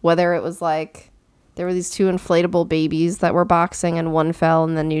 Whether it was like, there were these two inflatable babies that were boxing and one fell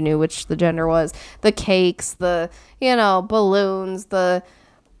and then you knew which the gender was. The cakes, the, balloons, the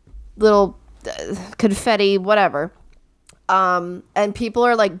little confetti, whatever. And people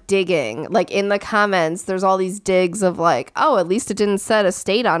are like digging, like in the comments, there's all these digs of like, oh, at least it didn't set a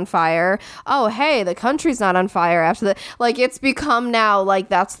state on fire. Oh, hey, the country's not on fire after that. Like it's become now like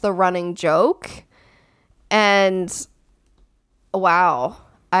that's the running joke. And wow.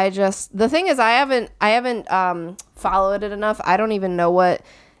 The thing is, I haven't followed it enough. I don't even know what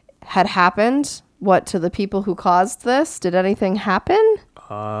had happened What, to the people who caused this? Did anything happen?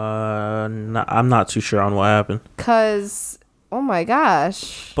 I'm not too sure on what happened. Because, oh my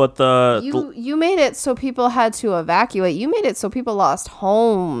gosh. But You made it so people had to evacuate. You made it so people lost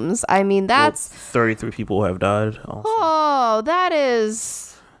homes. I mean, that's... 33 people have died also. Oh, that is...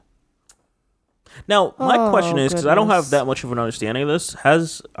 Now, my question is, because I don't have goodness. that much of an understanding of this,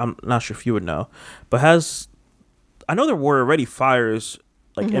 I'm not sure if you would know, but I know there were already fires,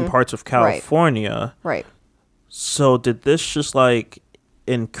 like, in parts of California. Right. So did this just, like,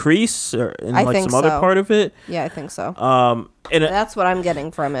 increase or in, I like, think some other so. part of it? Yeah, I think so. And That's what I'm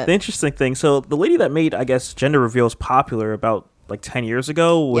getting from it. the interesting thing, so the lady that made, I guess, gender reveals popular about, like, 10 years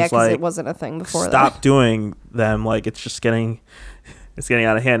ago was, Yeah, because like, it wasn't a thing before stop doing them. Like, it's just getting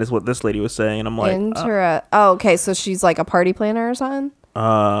out of hand is what this lady was saying. And I'm like, Oh, okay. So she's like a party planner or something?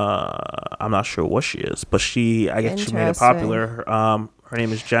 I'm not sure what she is, but I guess she made it popular. Her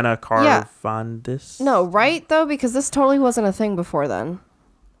name is Jenna Carvandis. No, right, though? Because this totally wasn't a thing before then.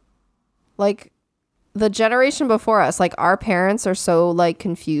 Like, the generation before us, like, our parents are so, like,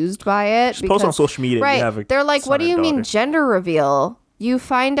 confused by it. Just post on social media. Right. You have a They're like, son what do and you mean daughter. gender reveal? You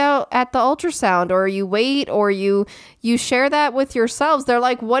find out at the ultrasound, or you wait, or you share that with yourselves. They're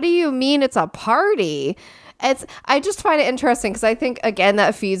like, what do you mean it's a party? I just find it interesting because I think, again,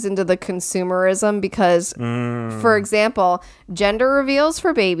 that feeds into the consumerism because, for example, gender reveals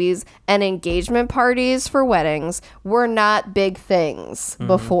for babies and engagement parties for weddings were not big things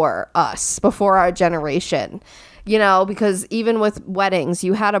before our generation. You know, because even with weddings,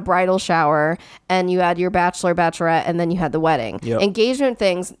 you had a bridal shower and you had your bachelor, bachelorette, and then you had the wedding. Yep. Engagement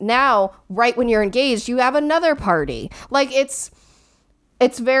things, now, right when you're engaged, you have another party. Like, it's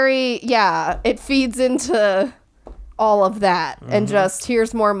very, it feeds into all of that. And just,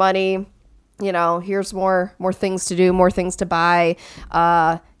 here's more money, you know, here's more things to do, more things to buy.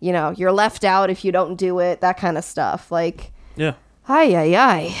 You know, you're left out if you don't do it, that kind of stuff. Like, Yeah.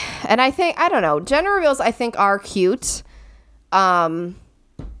 Ay. And I think, I don't know, gender reveals I think are cute. I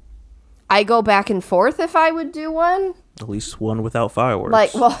go back and forth if I would do one. At least one without fireworks.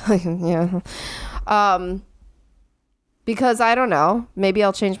 Like, well, yeah. Because I don't know, maybe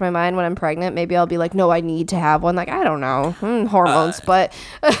I'll change my mind when I'm pregnant. Maybe I'll be like, no, I need to have one. Like, I don't know, hormones, but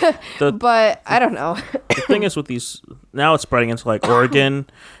but I don't know. The thing is with these, now it's spreading into like Oregon,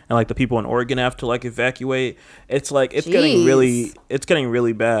 and like the people in Oregon have to like evacuate. It's like it's getting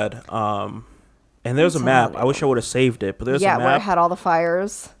really bad. And there's a map. I wish I would have saved it, but there's a map. Where it had all the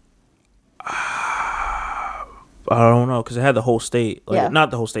fires. I don't know, because it had the whole state. Like, not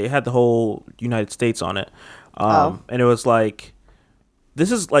the whole state. It had the whole United States on it. And it was like,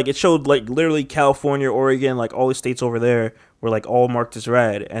 this is like, it showed like literally California, Oregon, like all the states over there were like all marked as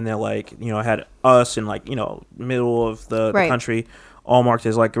red. And they're like, you know, it had us in like, you know, middle of the country all marked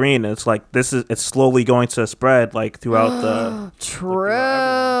as like green. And it's like, it's slowly going to spread like throughout the. True.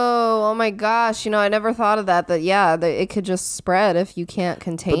 Oh my gosh. You know, I never thought of that. It could just spread if you can't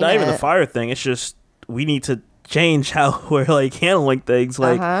contain it. But not even the fire thing. It's just, we need to change how we're like handling things.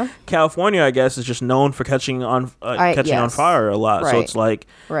 Like California, I guess, is just known for catching on fire a lot. So it's like,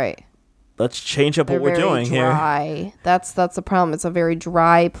 let's change up what we're doing dry. here. That's the problem. It's a very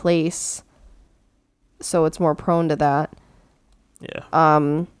dry place, so it's more prone to that. Yeah.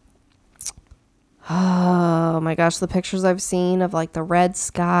 Oh my gosh, the pictures I've seen of like the red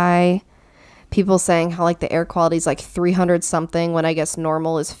sky. People saying how like the air quality is like 300 something when I guess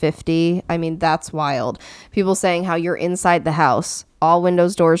normal is 50. I mean, that's wild. People saying how you're inside the house, all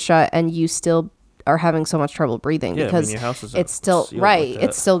windows, doors shut, and you still are having so much trouble breathing because your house is it's still sealed like that.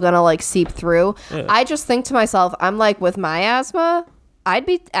 It's still gonna like seep through. Yeah. I just think to myself, I'm like, with my asthma, I'd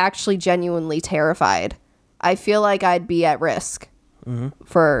be actually genuinely terrified. I feel like I'd be at risk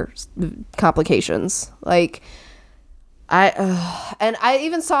for complications. Like, and I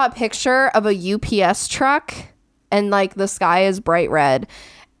even saw a picture of a UPS truck and like the sky is bright red.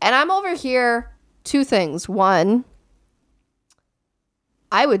 And I'm over here, two things. One,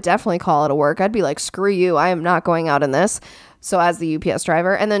 I would definitely call it a work. I'd be like, screw you. I am not going out in this. So as the UPS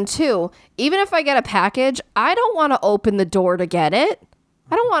driver. And then two, even if I get a package, I don't want to open the door to get it.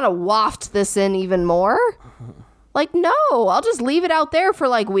 I don't want to waft this in even more. Like, no, I'll just leave it out there for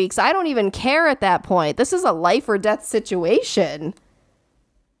like weeks. I don't even care at that point. This is a life or death situation.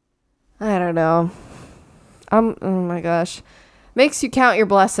 I don't know. Oh my gosh. Makes you count your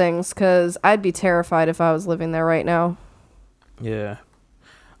blessings, because I'd be terrified if I was living there right now. Yeah.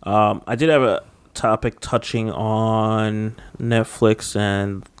 I did have a topic touching on Netflix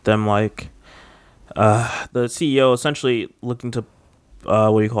and them like the CEO essentially looking to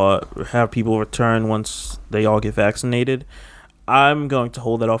have people return once they all get vaccinated. I'm going to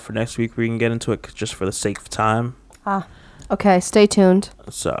hold that off for next week. We can get into it just for the sake of time. Okay, stay tuned.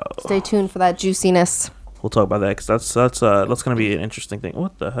 So Stay tuned for that juiciness. we'll talk about that because that's going to be an interesting thing.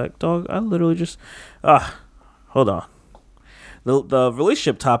 What the heck, dog? I literally just hold on. The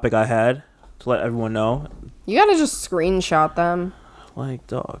relationship topic I had to let everyone know, You gotta just screenshot them. like,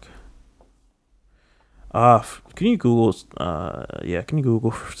 dog. Can you Google? Can you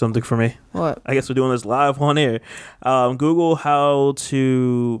Google something for me? What? I guess we're doing this live on air. Google how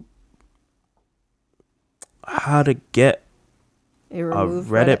to get A a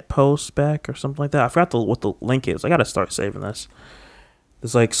Reddit post back or something like that. I forgot what the link is. I gotta start saving this.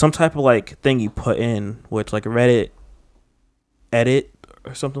 There's like some type of like thing you put in, which like a Reddit edit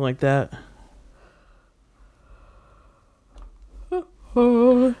or something like that.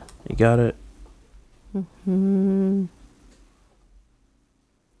 You got it. Mm-hmm.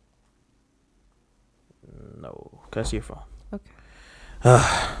 No, can I see your phone? Okay.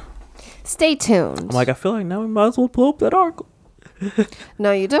 Stay tuned. I'm like, I feel like now we might as well pull up that article.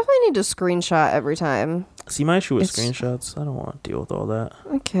 No, you definitely need to screenshot every time. See, my issue with It's- screenshots, I don't want to deal with all that.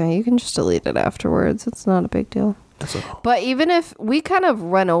 Okay, you can just delete it afterwards. It's not a big deal. That's a, But even if we kind of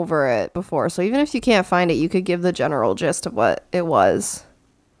run over it before, so even if you can't find it, you could give the general gist of what it was.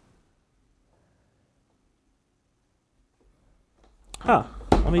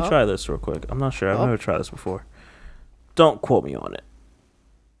 let me try this real quick. I'm not sure. I've never tried this before. Don't quote me on it.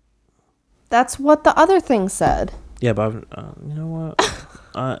 That's what the other thing said. Yeah, but you know what?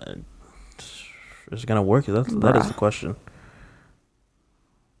 Is it gonna work? That is the question.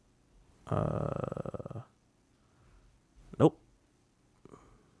 Nope.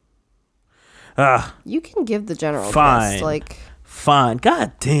 You can give the general Fine. gist, like Fine.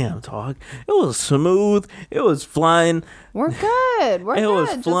 God damn, dog. It was smooth. It was flying. we're good. We're It good. was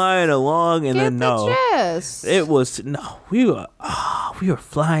Just flying along, and get then no. the gist. It was no. We were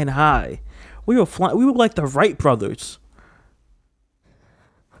flying high. We were flying. We were like the Wright brothers.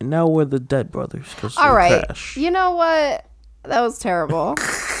 And now we're the Dead brothers. All right. Crash. You know what? That was terrible.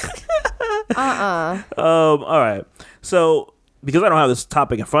 All right. So because I don't have this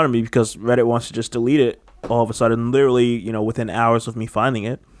topic in front of me because Reddit wants to just delete it all of a sudden, literally, within hours of me finding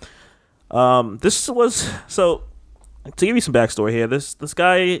it. This was to give you some backstory here. This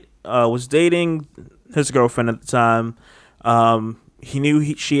guy was dating his girlfriend at the time. She knew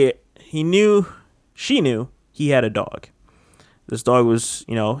he had a dog. This dog was,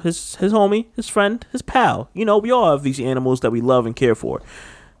 his homie, his friend, his pal. We all have these animals that we love and care for.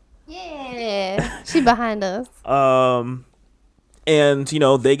 Yeah. She behind us. And,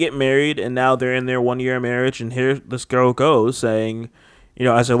 they get married, and now they're in their 1 year marriage, and here this girl goes saying,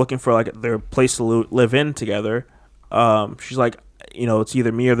 as they're looking for, like, their place to live in together, she's like, it's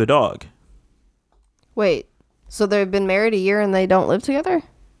either me or the dog. Wait. So they've been married a year and they don't live together?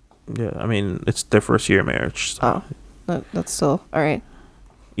 Yeah, I mean, it's their first year of marriage. So. Oh. That's still... All right.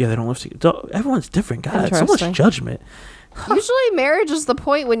 Yeah, they don't live together. Everyone's different, God. So much Interesting. judgment. Usually marriage is the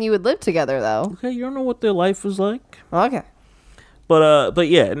point when you would live together, though. Okay, you don't know what their life was like. Okay. But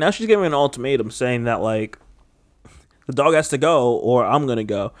yeah, now she's giving an ultimatum saying that, like, the dog has to go or I'm gonna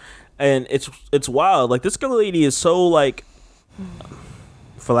go. And it's wild. Like, this girl lady is so, like,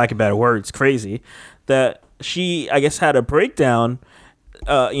 for lack of better words, crazy, that she, I guess, had a breakdown,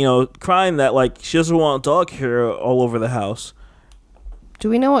 crying that, like, she doesn't want dog hair all over the house. Do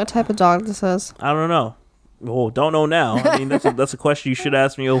we know what type of dog this is? I don't know. Well, don't know now. I mean, that's a question you should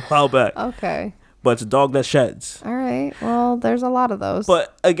ask me a while back. Okay. But it's a dog that sheds. All right. Well, there's a lot of those.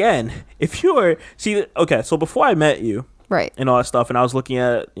 But again, if you're okay, so before I met you, right. and all that stuff, and I was looking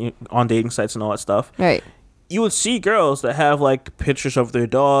at on dating sites and all that stuff, Right. you would see girls that have like pictures of their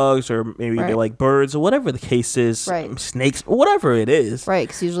dogs, or maybe they Right. like birds, or whatever the case is, Right. snakes, whatever it is. Right.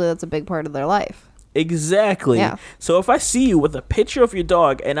 Because usually that's a big part of their life. Exactly. Yeah. So if I see you with a picture of your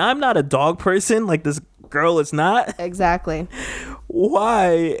dog, and I'm not a dog person, like this girl is not, Exactly.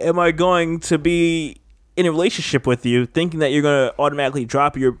 why am I going to be in a relationship with you thinking that you're going to automatically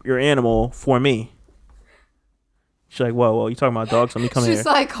drop your animal for me? She's like, whoa, you talking about dogs? Let me come here. She's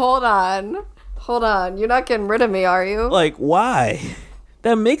like, hold on. You're not getting rid of me, are you? Like, why?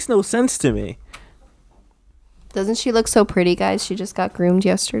 That makes no sense to me. Doesn't she look so pretty, guys? She just got groomed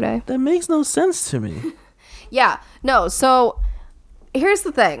yesterday. That makes no sense to me. Yeah. No. So here's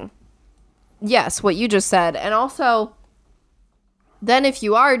the thing. Yes, what you just said. And also, then if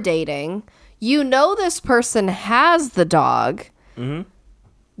you are dating, this person has the dog. Mm-hmm.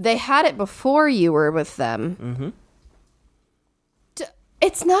 They had it before you were with them. Mm-hmm.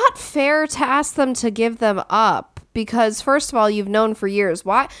 It's not fair to ask them to give them up because, first of all, you've known for years.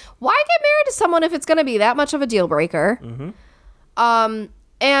 Why get married to someone if it's going to be that much of a deal breaker? Mm-hmm.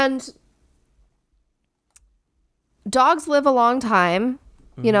 And dogs live a long time,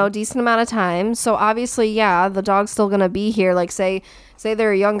 you know, decent amount of time. So obviously, yeah, the dog's still going to be here. Like say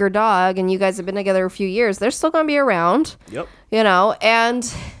they're a younger dog and you guys have been together a few years. They're still going to be around. Yep. You know,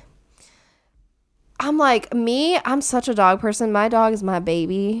 and I'm like, I'm such a dog person. My dog is my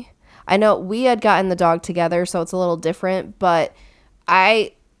baby. I know we had gotten the dog together, so it's a little different, but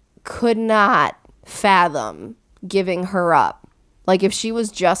I could not fathom giving her up. Like if she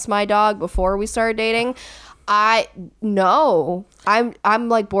was just my dog before we started dating, I'm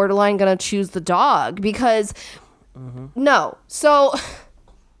like borderline gonna choose the dog because no. So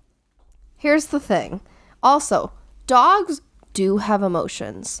here's the thing. Also, dogs do have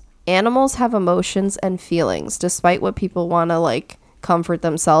emotions. Animals have emotions and feelings, despite what people want to like comfort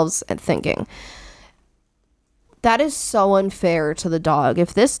themselves and thinking. That is so unfair to the dog.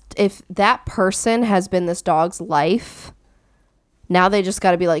 If that person has been this dog's life, now they just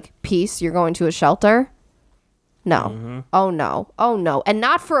got to be like, peace, you're going to a shelter. No. Oh no. And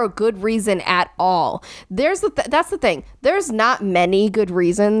not for a good reason at all. That's the thing. There's not many good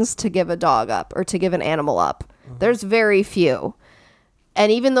reasons to give a dog up or to give an animal up. There's very few. And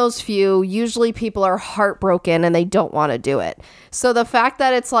even those few, usually people are heartbroken and they don't want to do it. So the fact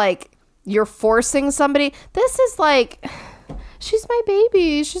that it's like you're forcing somebody, this is like, she's my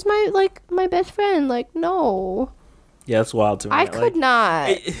baby. She's my best friend. Like, no. Yeah, it's wild to me. I could not.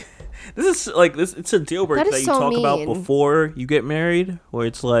 This is like this. It's a deal breaker that you so talk about mean. before you get married, where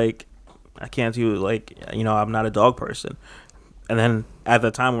it's like, I can't do like, you know, I'm not a dog person. And then at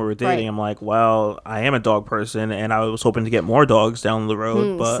the time we were dating, Right. I'm like, well, I am a dog person, and I was hoping to get more dogs down the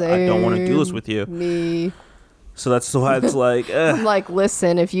road, but I don't want to do this with you. Me. So that's why it's like, I'm like,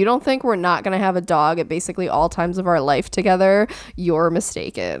 listen, if you don't think we're not going to have a dog at basically all times of our life together, you're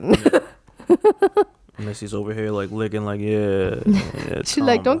mistaken. Missy's over here like licking, like, yeah. She's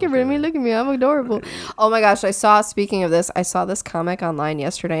like, don't get rid of me. Look at me. I'm adorable. Oh my gosh. Speaking of this, I saw this comic online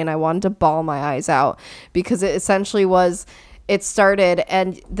yesterday and I wanted to bawl my eyes out because it essentially was, it started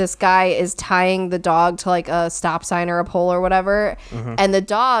and this guy is tying the dog to like a stop sign or a pole or whatever. And the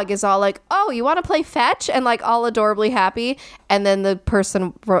dog is all like, oh, you want to play fetch? And like all adorably happy. And then the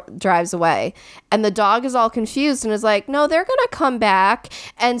person drives away. And the dog is all confused and is like, no, they're going to come back.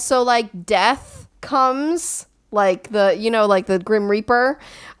 And so like death comes, like the, you know, like the Grim Reaper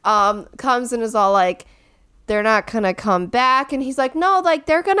comes and is all like, they're not gonna come back. And he's like, no, like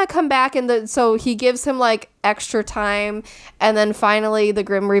they're gonna come back. And so he gives him like extra time. And then finally the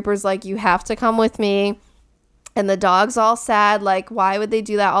Grim Reaper's like, you have to come with me. And the dog's all sad, like, why would they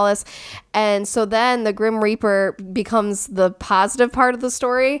do that, all this? And so then the Grim Reaper becomes the positive part of the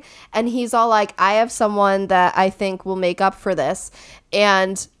story. And he's all like, I have someone that I think will make up for this.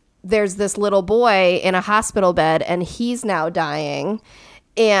 And there's this little boy in a hospital bed and he's now dying.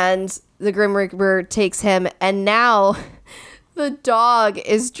 And the Grim Reaper takes him, and now the dog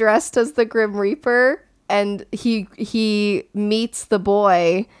is dressed as the Grim Reaper, and he meets the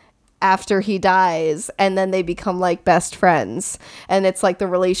boy after he dies, and then they become like best friends, and it's like the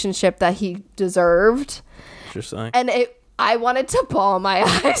relationship that he deserved. Interesting. And I wanted to bawl my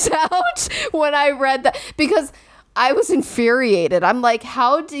eyes out when I read that because I was infuriated. I'm like,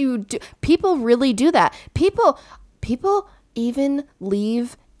 how do people really do that? People even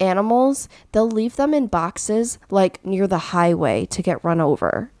leave animals, they'll leave them in boxes like near the highway to get run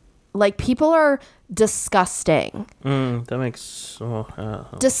over. Like, people are disgusting. That makes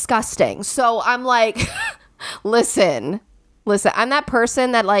Disgusting. So I'm like, listen, I'm that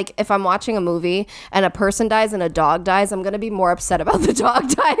person that, like, if I'm watching a movie and a person dies and a dog dies, I'm gonna be more upset about the dog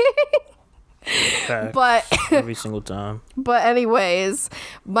dying. But every single time. But anyways,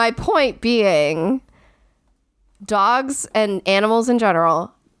 my point being, dogs and animals in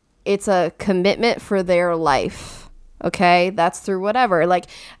general, it's a commitment for their life. Okay? That's through whatever. Like,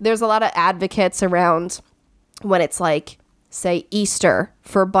 there's a lot of advocates around when it's like, say, Easter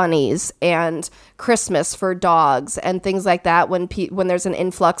for bunnies and Christmas for dogs and things like that, when there's an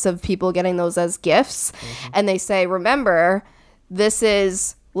influx of people getting those as gifts. And they say, remember, this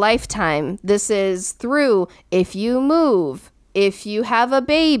is lifetime. This is through if you move, if you have a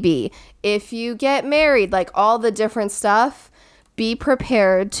baby, if you get married, like all the different stuff. Be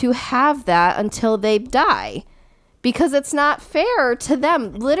prepared to have that until they die, because it's not fair to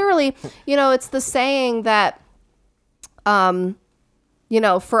them. Literally, you know, it's the saying that, you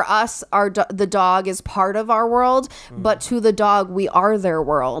know, for us, the dog is part of our world, but to the dog, we are their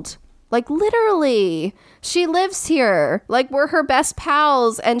world. Like, literally, she lives here. Like, we're her best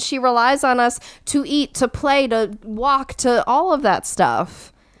pals, and she relies on us to eat, to play, to walk, to all of that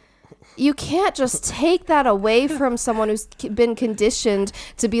stuff. you can't just take that away from someone who's been conditioned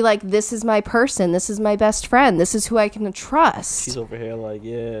to be like, this is my person, this is my best friend, this is who I can trust. She's over here like,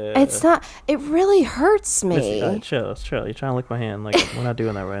 yeah. It's not. It really hurts me. Chill. You're trying to lick my hand. Like, we're not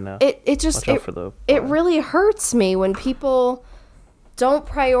doing that right now. It just Watch out for the it really hurts me when people don't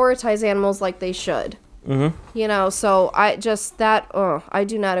prioritize animals like they should. Mm-hmm. You know, so I just I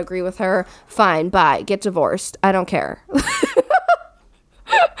do not agree with her. Fine, bye, get divorced. I don't care.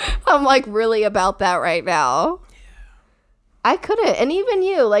 I'm like really about that right now. Yeah. I couldn't. And even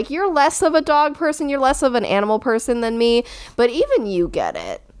you, like, you're less of a dog person, you're less of an animal person than me, but even you get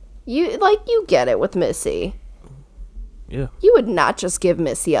it. You get it with Missy. Yeah. You would not just give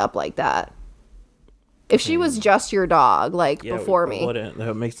Missy up like that. If she was just your dog, like, before me.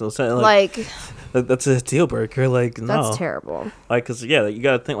 That makes no sense. Like that's a deal breaker. Like, no. That's terrible. Like, because, yeah, you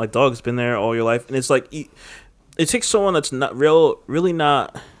got to think, like, dog's been there all your life. And it's like, it takes someone that's not really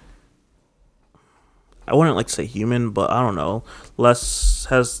not, I wouldn't like to say human, but I don't know,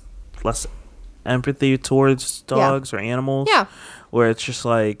 has less empathy towards dogs or animals. Yeah. Where it's just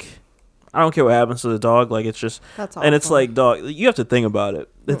like, I don't care what happens to the dog. Like, it's just, that's awful. And it's like, dog, you have to think about it.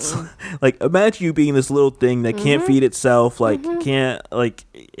 It's like, imagine you being this little thing that can't feed itself, like, can't, like,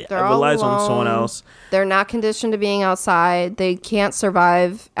 relies on someone else. They're not conditioned to being outside. They can't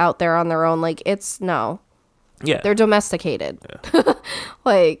survive out there on their own. Like, no. Yeah. They're domesticated. Yeah.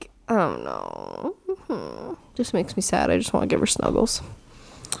 Like, oh no. Just makes me sad. I just want to give her snuggles.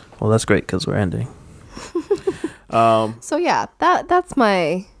 Well, that's great because we're ending. So yeah, that's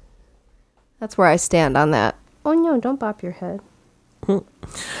where I stand on that. Oh no, don't bop your head.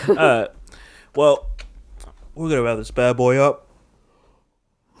 Well, we're gonna wrap this bad boy up.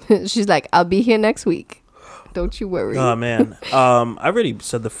 She's like, I'll be here next week. Don't you worry. Oh man. I already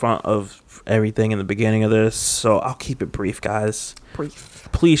said the front of everything in the beginning of this, so I'll keep it brief, guys. Brief.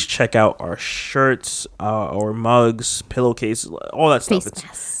 Please check out our shirts, our mugs, pillowcases, all that stuff.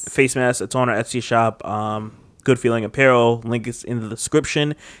 Face masks. It's on our Etsy shop. Good Feeling Apparel. Link is in the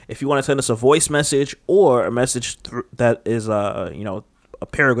description. If you want to send us a voice message or a message that is a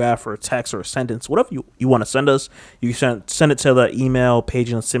paragraph or a text or a sentence, whatever you want to send us, you can send it to the email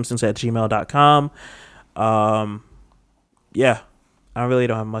pageandsimpsons@gmail.com. Yeah, I really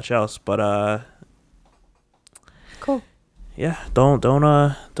don't have much else, but cool. Yeah, don't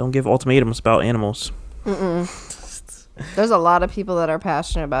give ultimatums about animals. There's a lot of people that are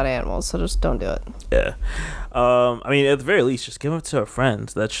passionate about animals, so just don't do it. Yeah. I mean, at the very least, just give it to a friend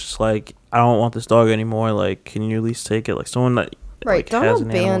that's just like, I don't want this dog anymore. Like, can you at least take it? Like, someone that right, like, has don't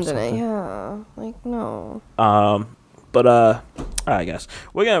abandon it. Yeah, like, no. But all right, guys,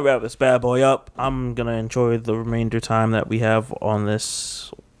 we're gonna wrap this bad boy up. I'm gonna enjoy the remainder time that we have on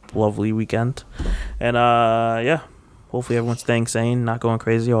this lovely weekend, and yeah. Hopefully everyone's staying sane, not going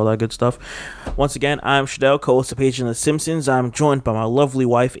crazy, all that good stuff. Once again, I'm Shadell, co-host of Page and the Simpsons. I'm joined by my lovely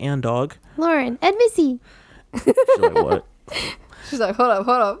wife and dog, Lauren and Missy. She's like, what? She's like, hold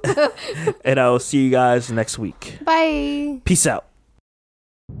up. And I will see you guys next week. Bye. Peace out.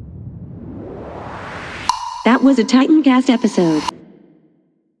 That was a Titancast episode.